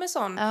att gå med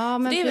sån. Ja,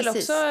 men det är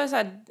precis. väl också så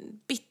här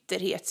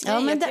bitterhetsgrej. Ja,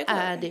 men det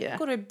är det ju. Jag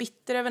går och är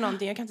bitter över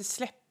någonting, jag kan inte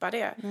släppa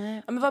det.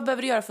 Ja, men vad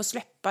behöver du göra för att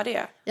släppa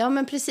det? Ja,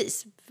 men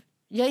precis.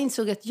 Jag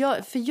insåg att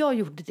jag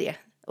gjorde det.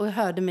 Och jag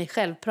hörde mig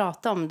själv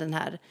prata om den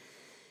här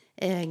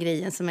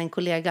grejen som en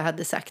kollega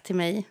hade sagt till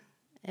mig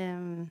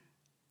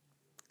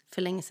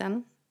för länge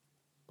sedan.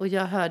 Och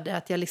jag hörde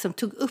att jag liksom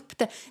tog upp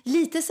det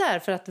lite så här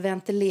för att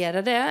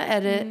ventilera det.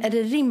 Är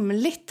det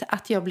rimligt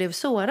att jag blev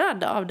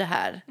sårad av det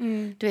här?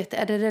 Du vet,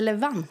 är det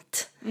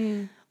relevant?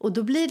 Och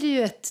då blir det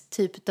ju ett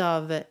typ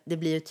av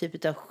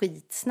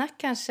skitsnack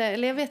kanske.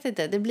 Eller jag vet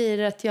inte. Det blir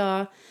att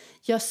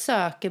jag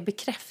söker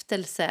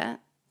bekräftelse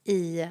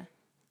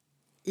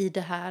i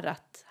det här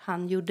att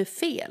han gjorde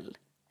fel.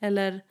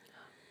 Eller,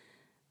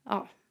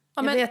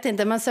 jag vet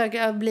inte. Man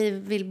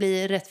vill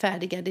bli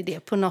rättfärdigad i det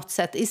på något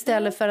sätt.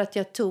 Istället för att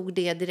jag tog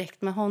det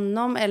direkt med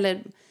honom.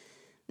 Eller,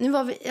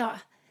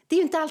 det är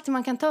ju inte alltid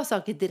man kan ta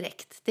saker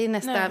direkt. Det är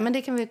nästa, men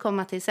det kan vi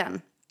komma till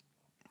sen.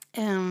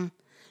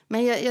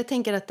 Men jag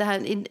tänker att det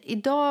här,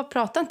 idag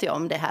pratar inte jag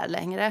om det här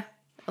längre.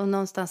 Och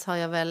någonstans har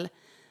jag väl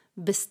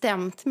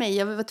bestämt mig.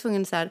 Jag var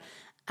tvungen så här,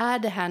 är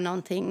det här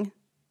någonting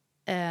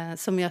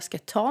som jag ska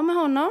ta med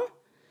honom?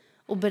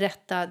 Och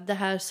berätta, det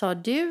här sa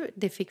du,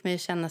 det fick mig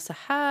att känna så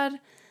här.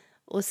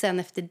 Och sen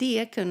efter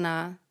det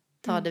kunna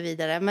ta det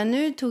vidare. Men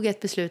nu tog jag ett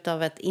beslut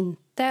av att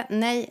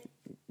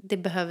det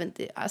behöver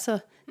inte, alltså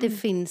det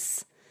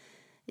finns,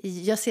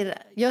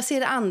 jag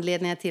ser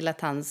anledningar till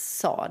att han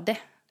sa det.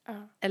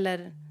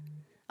 Eller,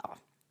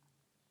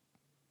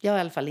 jag har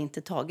i alla fall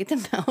inte tagit det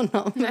med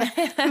honom.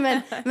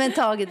 men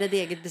tagit ett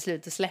eget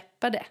beslut att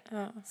släppa det.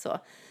 Så.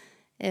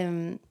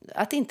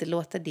 Att inte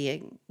låta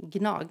det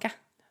gnaga,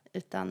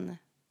 utan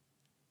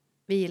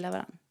vi gillar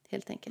varandra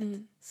helt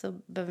enkelt. Så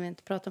behöver vi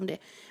inte prata om det.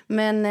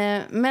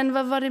 Men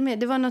vad var det mer?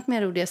 Det var något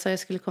mer ord jag sa jag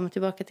skulle komma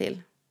tillbaka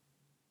till.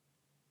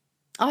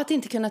 Ja, att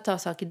inte kunna ta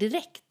saker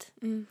direkt.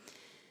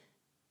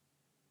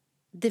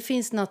 Det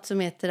finns något som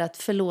heter att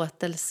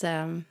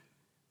förlåtelse,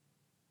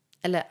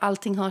 eller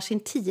allting har sin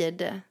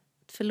tid.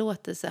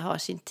 Förlåtelse har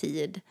sin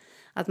tid.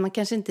 Att man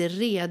kanske inte är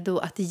redo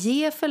att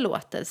ge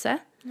förlåtelse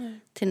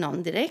till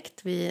någon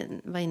direkt. Vi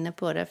var inne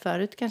på det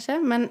förut kanske.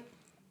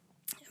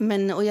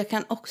 Och jag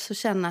kan också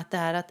känna att det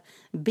är att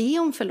be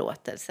om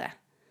förlåtelse.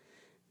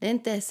 Det är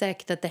inte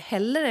säkert att det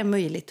heller är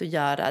möjligt att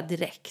göra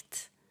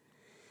direkt.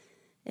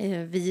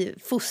 Vi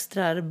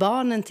fostrar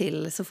barnen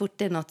till, så fort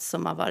det är något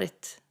som har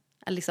varit,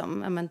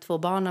 liksom, två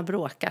barn har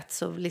bråkat,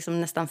 så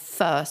liksom nästan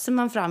föser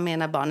man fram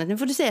ena barnet. Nu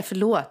får du säga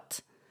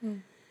förlåt.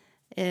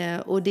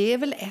 Och det är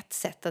väl ett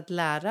sätt att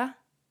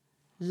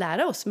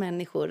lära oss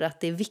människor att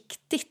det är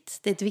viktigt.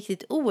 Det är ett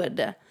viktigt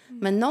ord.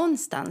 Men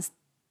någonstans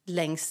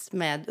längs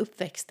med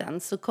uppväxten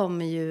så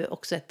kommer ju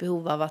också ett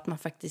behov av att man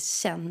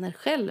faktiskt känner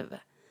själv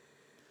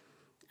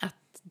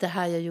att det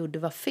här jag gjorde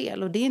var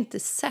fel. Och det är inte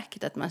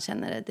säkert att man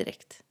känner det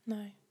direkt.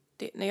 Nej.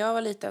 När jag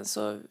var liten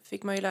så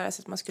fick man ju lära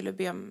sig att man skulle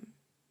be om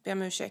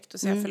ursäkt och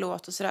säga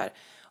förlåt och sådär.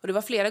 Och det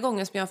var flera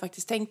gånger som jag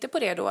faktiskt tänkte på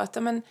det då. Att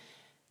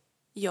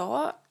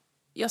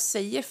jag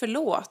säger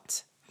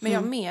förlåt, men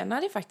jag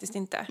menar det faktiskt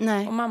inte.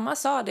 Nej. Och mamma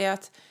sa det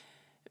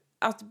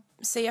att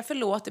säga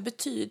förlåt, det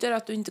betyder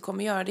att du inte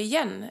kommer göra det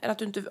igen. Eller att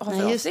du inte har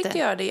för avsikt att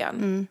göra det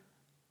igen.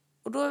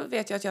 Och då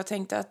vet jag att jag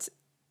tänkte att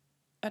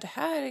det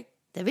här...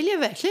 Det vill jag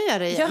verkligen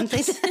göra igen.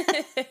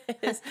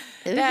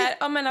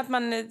 Att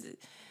man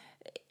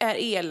är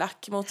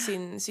elak mot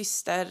sin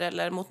syster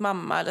eller mot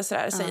mamma eller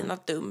sådär. Säger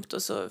något dumt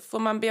och så får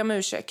man be om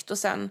ursäkt. Och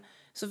sen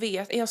så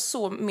är jag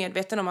så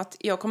medveten om att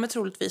jag kommer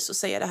troligtvis att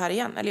säga det här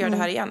igen. Eller göra det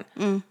här igen.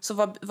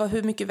 Så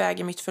hur mycket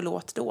väger mitt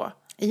förlåt då?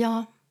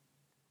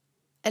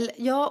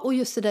 Ja, och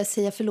just det där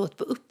säga förlåt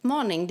på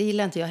uppmaning, det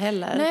gillar inte jag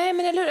heller. Nej,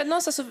 men eller hur?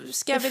 Någonstans så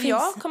ska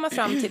jag komma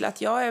fram till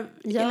att jag är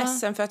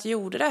ledsen för att jag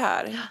gjorde det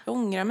här. Jag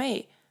ångrar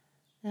mig.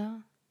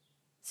 Ja,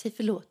 säg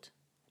förlåt.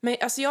 Men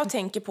alltså jag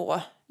tänker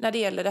på, när det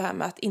gäller det här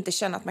med att inte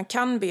känna att man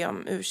kan be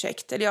om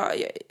ursäkt.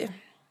 Eller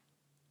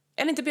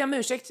inte be om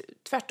ursäkt,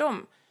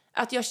 tvärtom.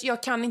 Att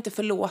jag kan inte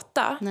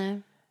förlåta.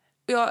 Nej.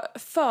 Jag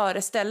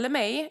föreställer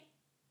mig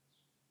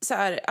så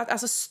här,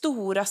 alltså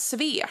stora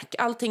svek.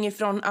 Allting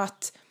ifrån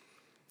att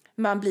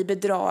man blir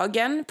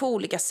bedragen på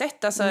olika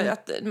sätt. Alltså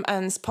att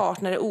ens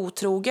partner är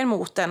otrogen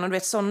mot en. Och du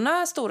vet,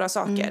 sådana stora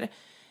saker.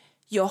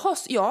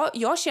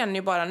 Jag känner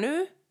ju bara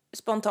nu,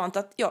 spontant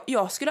att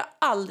jag skulle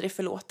aldrig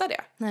förlåta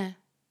det. Nej.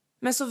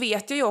 Men så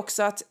vet jag ju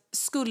också att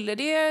skulle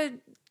det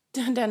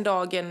den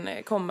dagen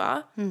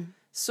komma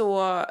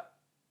så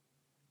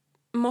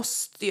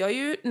måste jag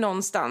ju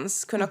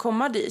någonstans kunna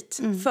komma dit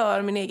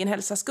för min egen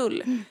hälsas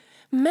skull.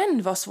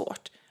 Men vad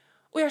svårt.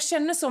 Och jag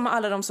känner så med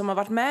alla de som har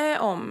varit med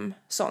om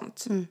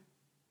sånt.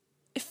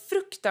 Det är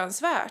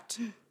fruktansvärt.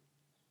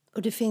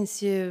 Och det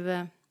finns ju,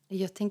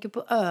 jag tänker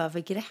på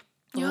övergrepp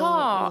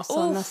och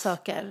sådana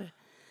saker.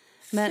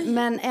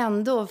 Men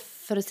ändå,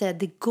 för att säga,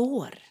 det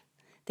går.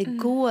 Det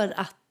går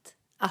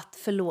att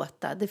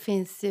förlåta. Det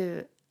finns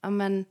ju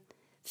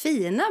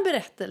fina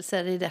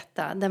berättelser i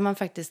detta. Där man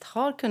faktiskt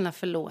har kunnat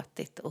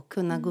förlåtit och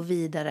kunna gå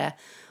vidare.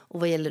 Och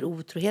vad gäller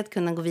otrohet,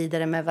 kunna gå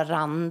vidare med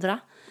varandra.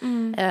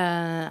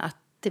 Att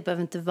det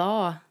behöver inte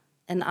vara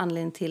en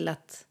anledning till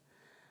att...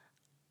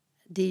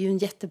 Det är ju en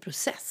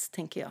jätteprocess,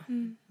 tänker jag.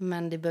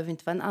 Men det behöver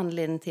inte vara en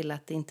anledning till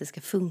att det inte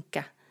ska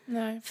funka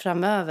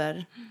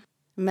framöver.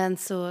 Men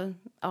så,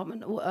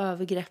 och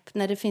övergrepp,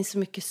 när det finns så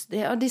mycket,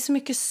 det är så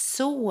mycket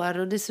sår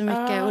och det är så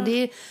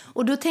mycket,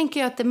 och då tänker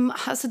jag att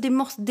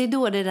det är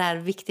då det där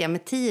viktiga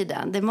med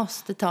tiden. Det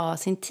måste ta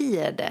sin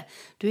tid.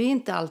 Du är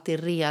inte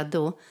alltid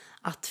redo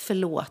att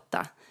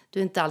förlåta. Du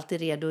är inte alltid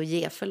redo att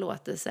ge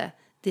förlåtelse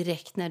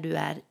direkt när du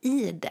är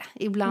i det.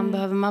 Ibland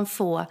behöver man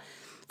få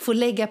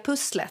lägga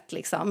pusslet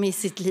liksom, i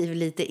sitt liv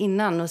lite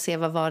innan och se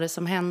vad var det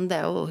som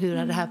hände och hur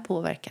har det här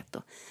påverkat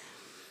då.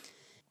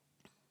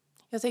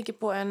 Jag tänker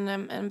på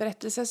en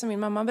berättelse som min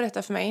mamma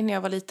berättade för mig när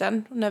jag var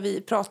liten. När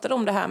vi pratade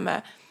om det här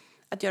med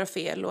att göra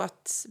fel och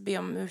att be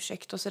om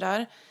ursäkt och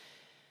sådär.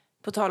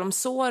 På tal om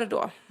sår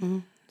då.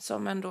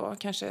 Som ändå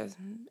kanske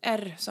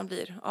är som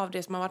blir av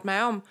det som man varit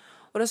med om.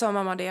 Och då sa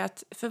mamma det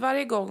att för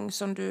varje gång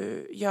som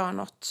du gör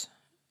något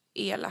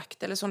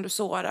elakt eller som du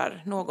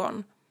sårar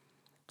någon.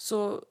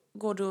 Så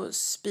går du och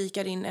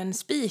spikar in en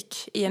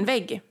spik i en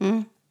vägg.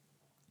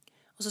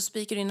 Och så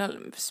spikar du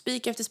in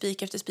spik efter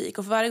spik efter spik.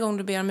 Och för varje gång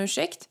du ber om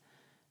ursäkt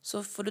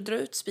så får du dra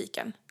ut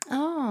spiken.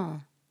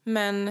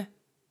 Men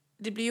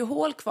det blir ju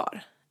hål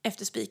kvar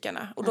efter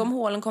spikarna. Och de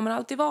hålen kommer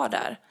alltid vara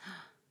där.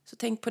 Så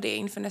tänk på det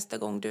inför nästa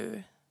gång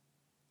du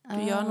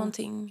gör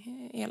någonting.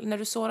 När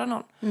du sårar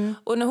någon.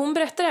 Och när hon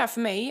berättade det här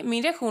för mig.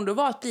 Min reaktion då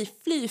var att bli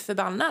fly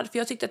förbannad. För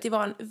jag tyckte att det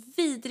var en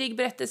vidrig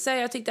berättelse.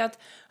 Jag tyckte att,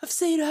 varför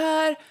säger du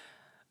här?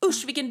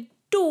 Usch, vilken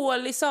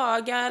dålig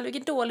saga,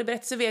 vilken dålig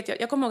berättelse vet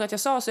jag. Jag kommer ihåg att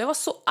jag sa så. Jag var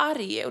så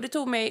arg och det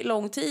tog mig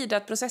lång tid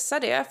att processa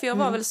det. För jag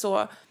var väl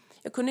så,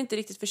 jag kunde inte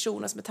riktigt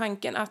försonas med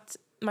tanken att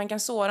man kan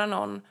såra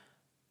någon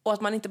och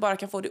att man inte bara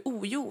kan få det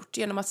ogjort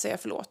genom att säga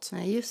förlåt.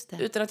 Nej, just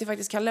det. Utan att det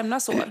faktiskt kan lämna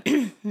sår.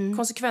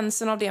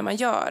 Konsekvensen av det man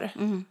gör.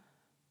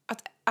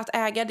 Att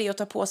äga det och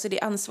ta på sig det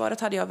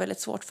ansvaret hade jag väldigt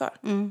svårt för.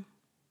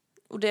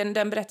 Och den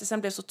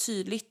berättelsen blev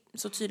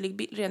så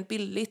tydlig rent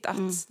bildligt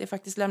att det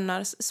faktiskt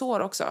lämnar sår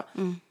också.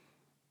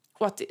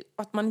 Och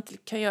att man inte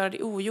kan göra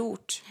det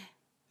ogjort.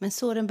 Men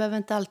såren behöver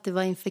inte alltid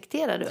vara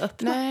infekterade och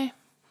öppna. Nej.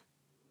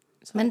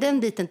 Men den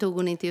biten tog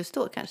hon inte just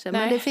då kanske.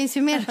 Nej. Men det finns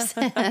ju mer att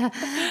säga.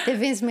 Det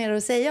finns mer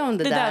att säga om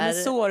det där. Det där med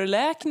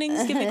sårläkning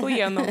ska vi gå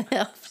igenom.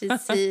 Ja,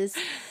 precis.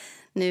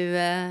 Nu,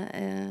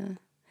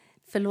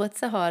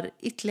 förlåtelse har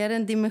ytterligare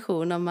en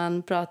dimension om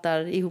man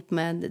pratar ihop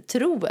med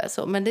tro.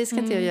 Så. Men det ska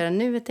inte jag göra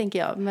nu, tänker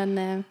jag.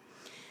 Men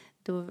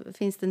då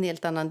finns det en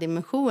helt annan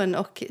dimension.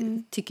 Och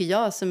tycker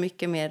jag så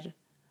mycket mer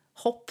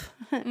hopp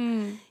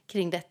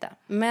kring detta.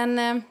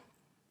 Men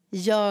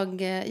jag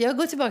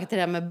går tillbaka till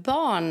det här med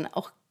barn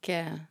och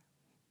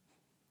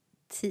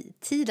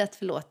tid att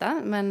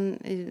förlåta. Men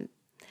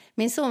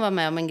min son var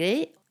med om en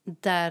grej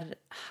där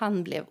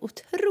han blev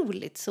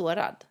otroligt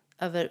sårad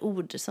över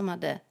ord som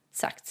hade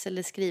sagts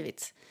eller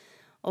skrivits.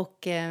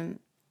 Och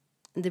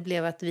det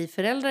blev att vi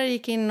föräldrar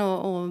gick in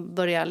och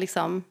började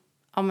liksom,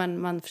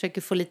 man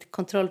försöker få lite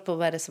kontroll på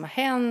vad det är som har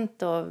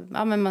hänt och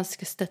man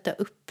ska stötta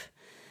upp.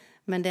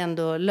 Men det är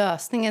ändå,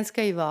 lösningen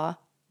ska ju vara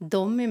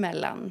dem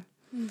emellan.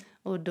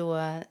 Och då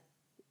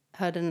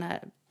hörde den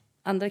här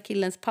andra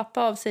killens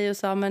pappa av sig och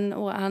sa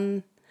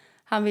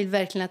han vill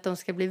verkligen att de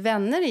ska bli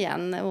vänner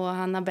igen. Och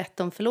han har bett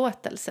om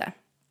förlåtelse.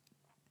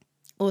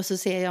 Och så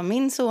ser jag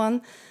min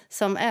son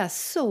som är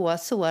så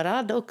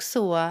sårad och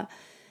så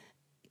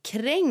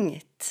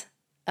kränkt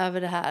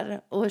över det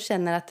här. Och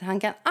känner att han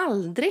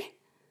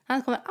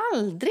kommer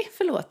aldrig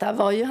förlåta,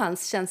 var ju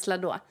hans känsla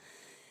då.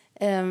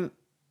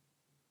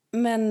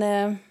 Men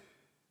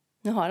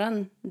nu har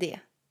han det.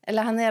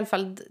 Eller han är i alla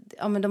fall,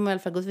 de har i alla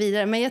fall gått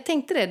vidare. Men jag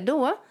tänkte det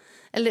då,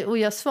 och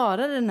jag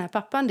svarade den här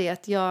pappan det,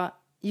 att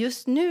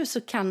just nu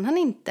så kan han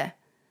inte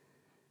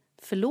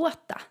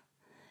förlåta.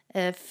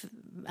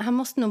 Han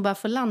måste nog bara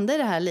få landa i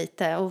det här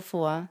lite och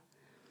få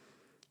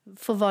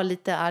vara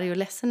lite arg och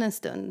ledsen en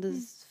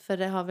stund. För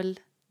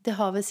det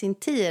har väl sin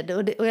tid.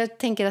 Och jag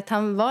tänker att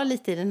han var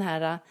lite i den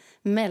här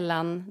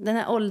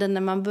åldern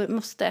när man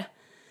måste...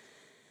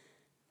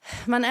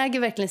 Man äger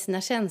verkligen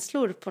sina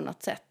känslor på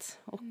något sätt.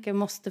 Och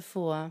måste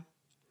få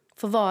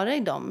vara i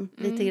dem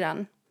lite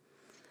grann.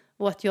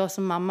 Och att jag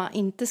som mamma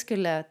inte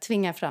skulle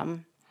tvinga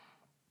fram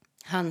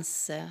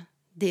hans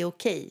det är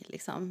okej.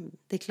 Liksom.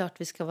 Det är klart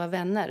vi ska vara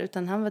vänner.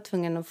 Utan han var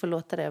tvungen att få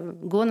låta det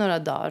gå några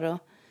dagar och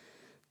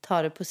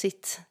ta det på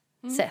sitt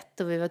sätt.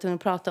 Och vi var tvungna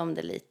att prata om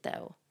det lite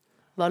och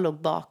vad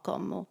låg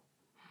bakom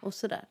och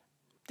sådär.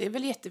 Det är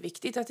väl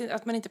jätteviktigt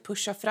att man inte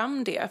pushar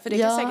fram det. För det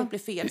kan säkert bli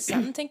fel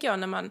sen, tänker jag,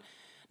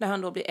 när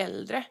han då blir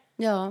äldre.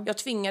 Ja. Jag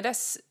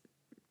tvingades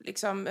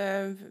liksom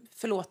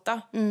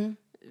förlåta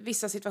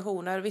vissa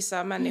situationer,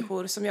 vissa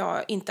människor som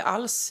jag inte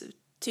alls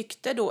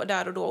tyckte då,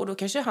 där och då. Och då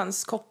kanske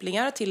hans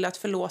kopplingar till att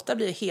förlåta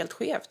blir helt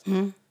skevt.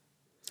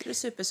 Det är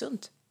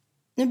supersunt.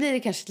 Nu blir det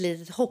kanske ett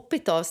litet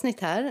hoppigt avsnitt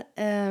här.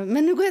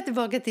 Men nu går jag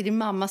tillbaka till din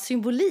mammas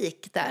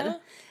symbolik där. Ja.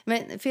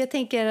 Men, för jag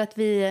tänker att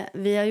vi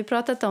har ju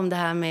pratat om det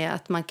här med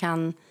att man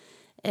kan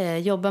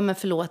jobba med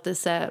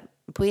förlåtelse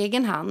på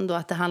egen hand. Och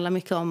att det handlar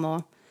mycket om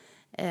att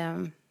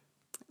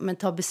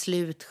ta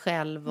beslut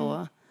själv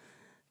och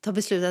ta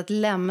beslut att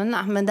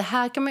lämna. Men det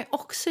här kan man ju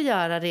också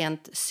göra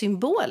rent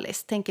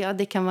symboliskt. Tänker jag,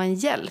 det kan vara en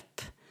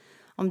hjälp.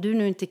 Om du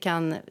nu inte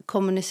kan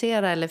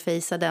kommunicera eller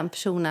fejsa den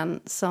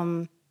personen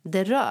som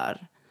det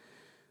rör,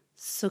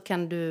 så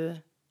kan du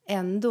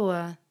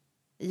ändå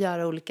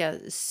göra olika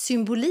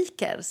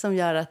symboliker som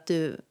gör att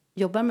du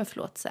jobbar med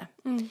förlåtelse.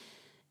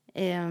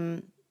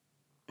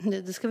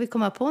 Då ska vi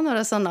komma på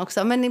några sådana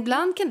också. Men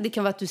ibland kan det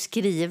vara att du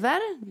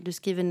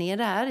skriver ner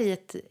det här i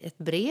ett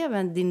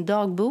brev, din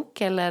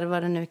dagbok eller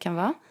vad det nu kan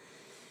vara.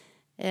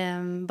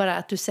 Bara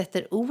att du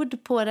sätter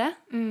ord på det.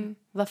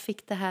 Vad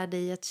fick det här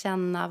dig att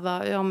känna?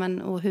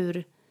 Och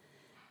hur?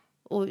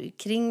 Och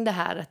kring det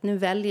här att nu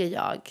väljer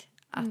jag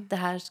att det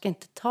här ska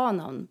inte ta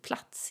någon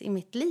plats i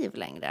mitt liv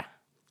längre.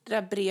 Det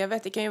där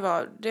brevet, det kan ju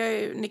vara...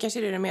 Det kanske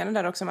är det du menar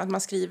där också, att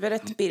man skriver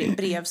ett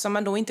brev som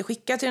man då inte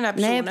skickar till den här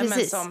personen. Nej,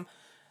 men som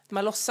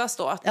man låtsas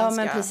då att man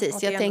ska... Ja, men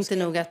precis. Jag tänkte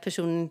nog att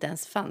personen inte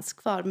ens fanns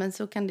kvar, men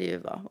så kan det ju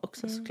vara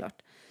också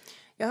såklart.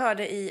 Jag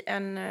hörde i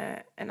en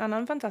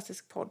annan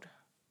fantastisk podd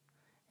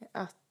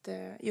att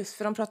just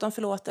för de pratar om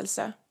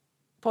förlåtelse.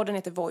 Podden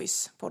heter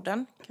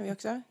Voice-podden, kan vi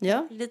också...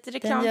 Ja, lite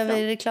reklam den gör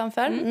vi reklam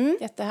för.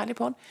 Jättehärlig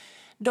podd.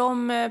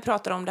 De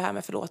pratar om det här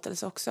med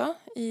förlåtelse också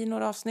i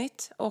några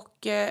avsnitt. Och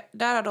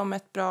där har de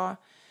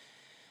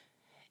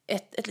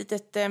ett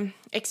litet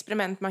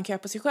experiment man kan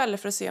göra på sig själv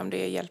för att se om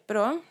det hjälper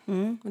då.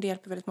 Och det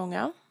hjälper väldigt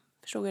många,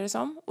 förstod jag det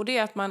som. Och det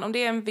är att om det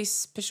är en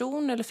viss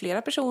person eller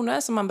flera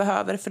personer som man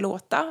behöver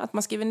förlåta, att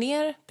man skriver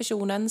ner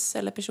personens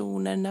eller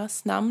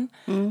personernas namn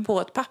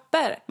på ett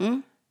papper.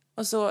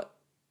 Och så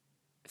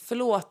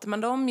förlåter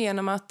man dem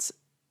genom att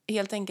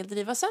helt enkelt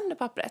riva sönder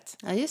pappret.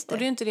 Ja, just det. Och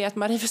det är inte det att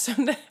man river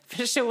sönder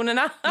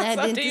personerna. Nej,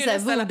 alltså, det är inte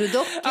så här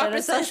voodoo-dockor. Ja,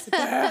 precis.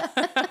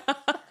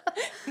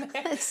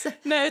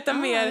 Nej,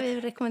 utan mer... Ja,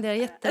 vi rekommenderar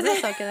jättebra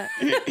saker där.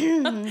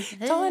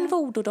 Ta en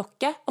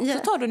voodoo-docka och så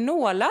tar du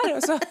nålar.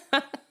 Och så...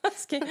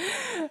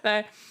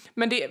 Nej,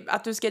 men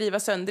att du ska riva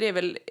sönder är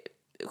väl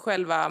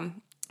själva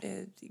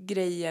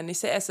grejen i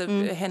sig. Alltså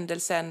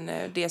händelsen,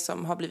 det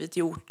som har blivit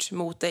gjort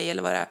mot dig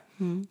eller vad det är.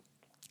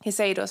 I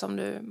sig då, som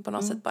du på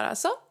något sätt bara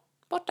så,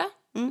 borta.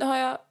 Då har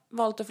jag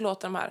valt att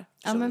förlåta de här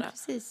personerna. Ja, men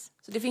precis.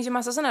 Så det finns ju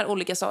massa sådana här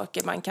olika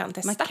saker man kan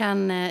testa. Man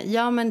kan,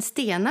 ja, men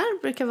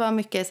stenar brukar vara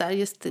mycket så här,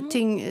 just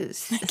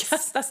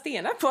kasta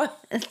stenar på.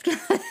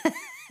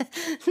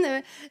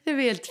 Nej, det är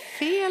helt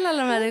fel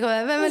alla de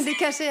här. Men det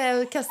kanske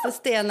är att kasta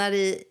stenar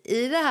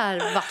i det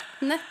här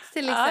vattnet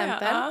till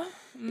exempel. Ja.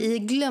 I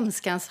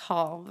glömskans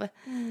hav.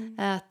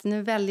 Att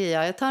nu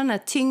väljer jag tar den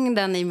här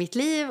tyngden i mitt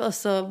liv och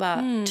så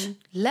bara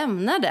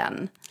lämnar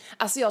den.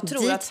 Alltså jag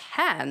tror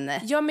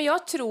Ja, men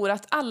jag tror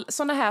att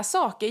såna här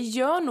saker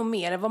gör nog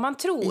mer än vad man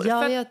tror.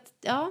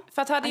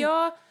 För att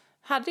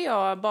hade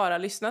jag bara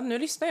lyssnat, nu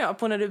lyssnar jag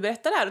på när du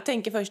berättar det här och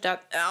tänker först att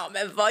ja,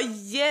 men vad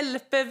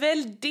hjälper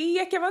väl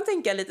det, kan man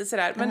tänka lite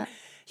sådär. Men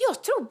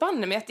jag tror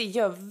banne mig att det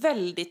gör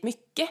väldigt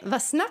mycket.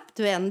 Vad snabbt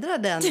du ändrar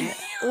den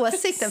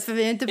åsikten, för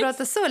vi har inte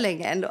pratat så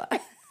länge ändå.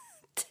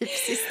 Typ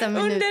sista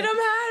minuten. Under de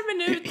här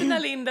minuterna,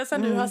 Linda,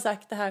 som du har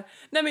sagt det här.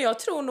 Nej, men jag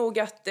tror nog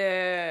att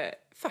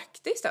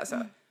faktiskt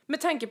alltså.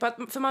 Med tanke på att,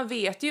 för man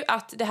vet ju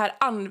att det här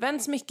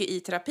används mycket i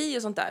terapi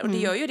och sånt där. Och det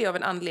gör ju det av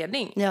en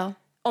anledning. Ja.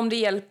 Om det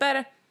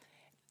hjälper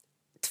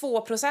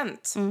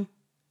 2%.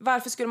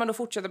 Varför skulle man då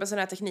fortsätta med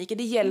sådana här tekniker?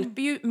 Det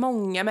hjälper ju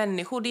många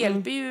människor. Det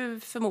hjälper ju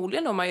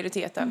förmodligen då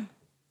majoriteten.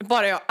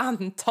 Bara jag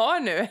antar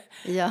nu.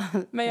 Ja.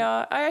 Men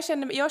jag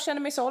känner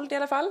mig såld i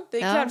alla fall.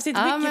 Det krävs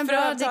inte mycket men för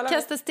att övertala.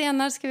 Kasta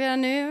stenar ska vi göra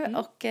nu.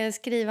 Och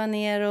skriva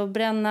ner och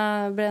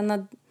bränna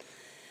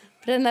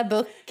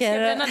böcker. Ska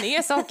bränna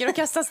ner saker och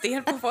kasta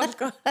sten på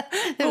folk och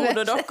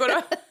voodoo-dockor.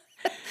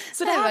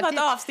 Så det här var ett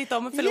avsnitt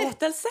om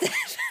förlåtelse.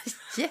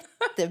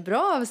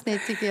 Jättebra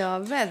avsnitt tycker jag,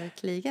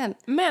 verkligen.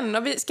 Men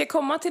om vi ska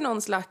komma till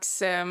någon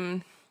slags...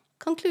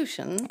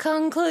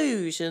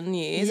 Conclusion,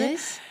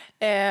 yes.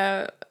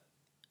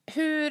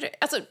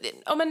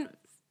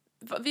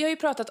 Vi har ju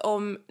pratat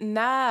om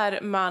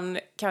när man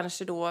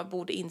kanske då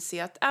borde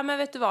inse att men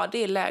vet du vad,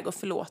 det är läge att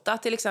förlåta.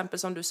 Till exempel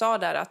som du sa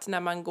där, att när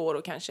man går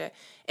och kanske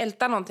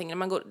ältar någonting,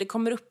 när det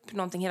kommer upp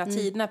någonting hela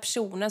tiden, den här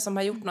personen som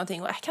har gjort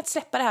någonting och jag kan inte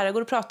släppa det här, jag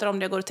går och pratar om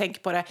det, jag går och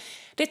tänker på det.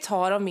 Det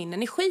tar av min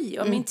energi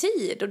och min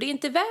tid och det är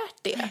inte värt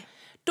det.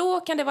 Då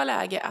kan det vara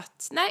läge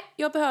att, nej,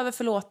 jag behöver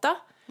förlåta.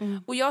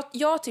 Och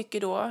jag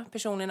tycker då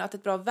personligen att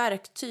ett bra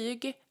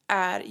verktyg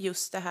är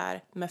just det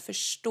här med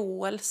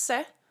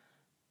förståelse.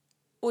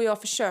 Och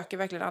jag försöker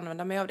verkligen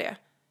använda mig av det.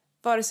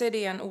 Vare sig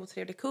det är en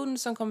otrevlig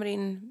kund som kommer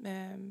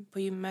in på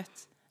gymmet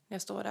när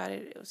jag står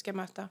där och ska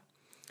möta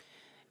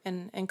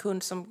en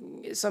kund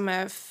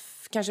som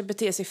kanske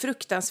beter sig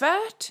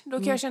fruktansvärt. Då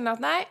kan jag känna att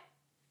nej,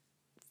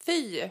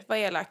 fy vad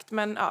elakt.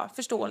 Men ja,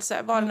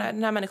 förståelse. Vad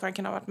den här människan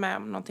kan ha varit med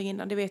om någonting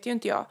innan, det vet ju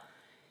inte jag.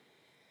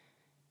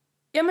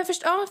 Ja, men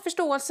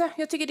förståelse.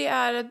 Jag tycker det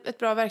är ett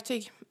bra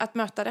verktyg att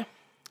möta det.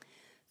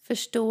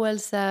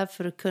 Förståelse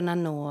för att kunna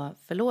nå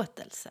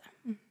förlåtelse.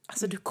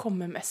 Alltså du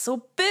kommer med så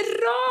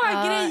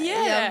bra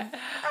grejer! I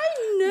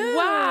know!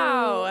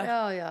 Wow!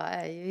 Ja, jag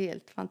är ju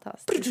helt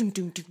fantastisk.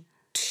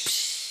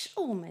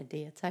 Och med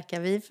det tackar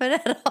vi för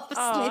det här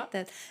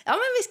avsnittet. Ja, men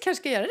vi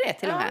kanske ska göra det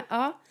till och med.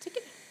 Ja.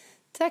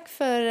 Tack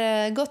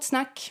för gott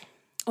snack.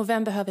 Och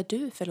vem behöver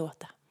du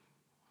förlåta?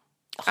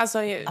 Alltså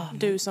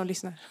du som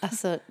lyssnar.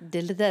 Alltså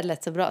det där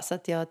lät så bra så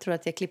att jag tror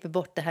att jag klipper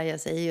bort det här jag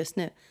säger just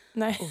nu.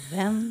 Nej. Och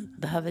vem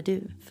behöver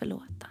du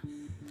förlåta?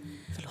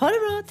 Ha det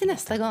bra till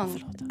nästa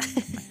gång.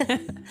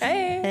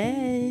 Hej!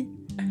 Hej!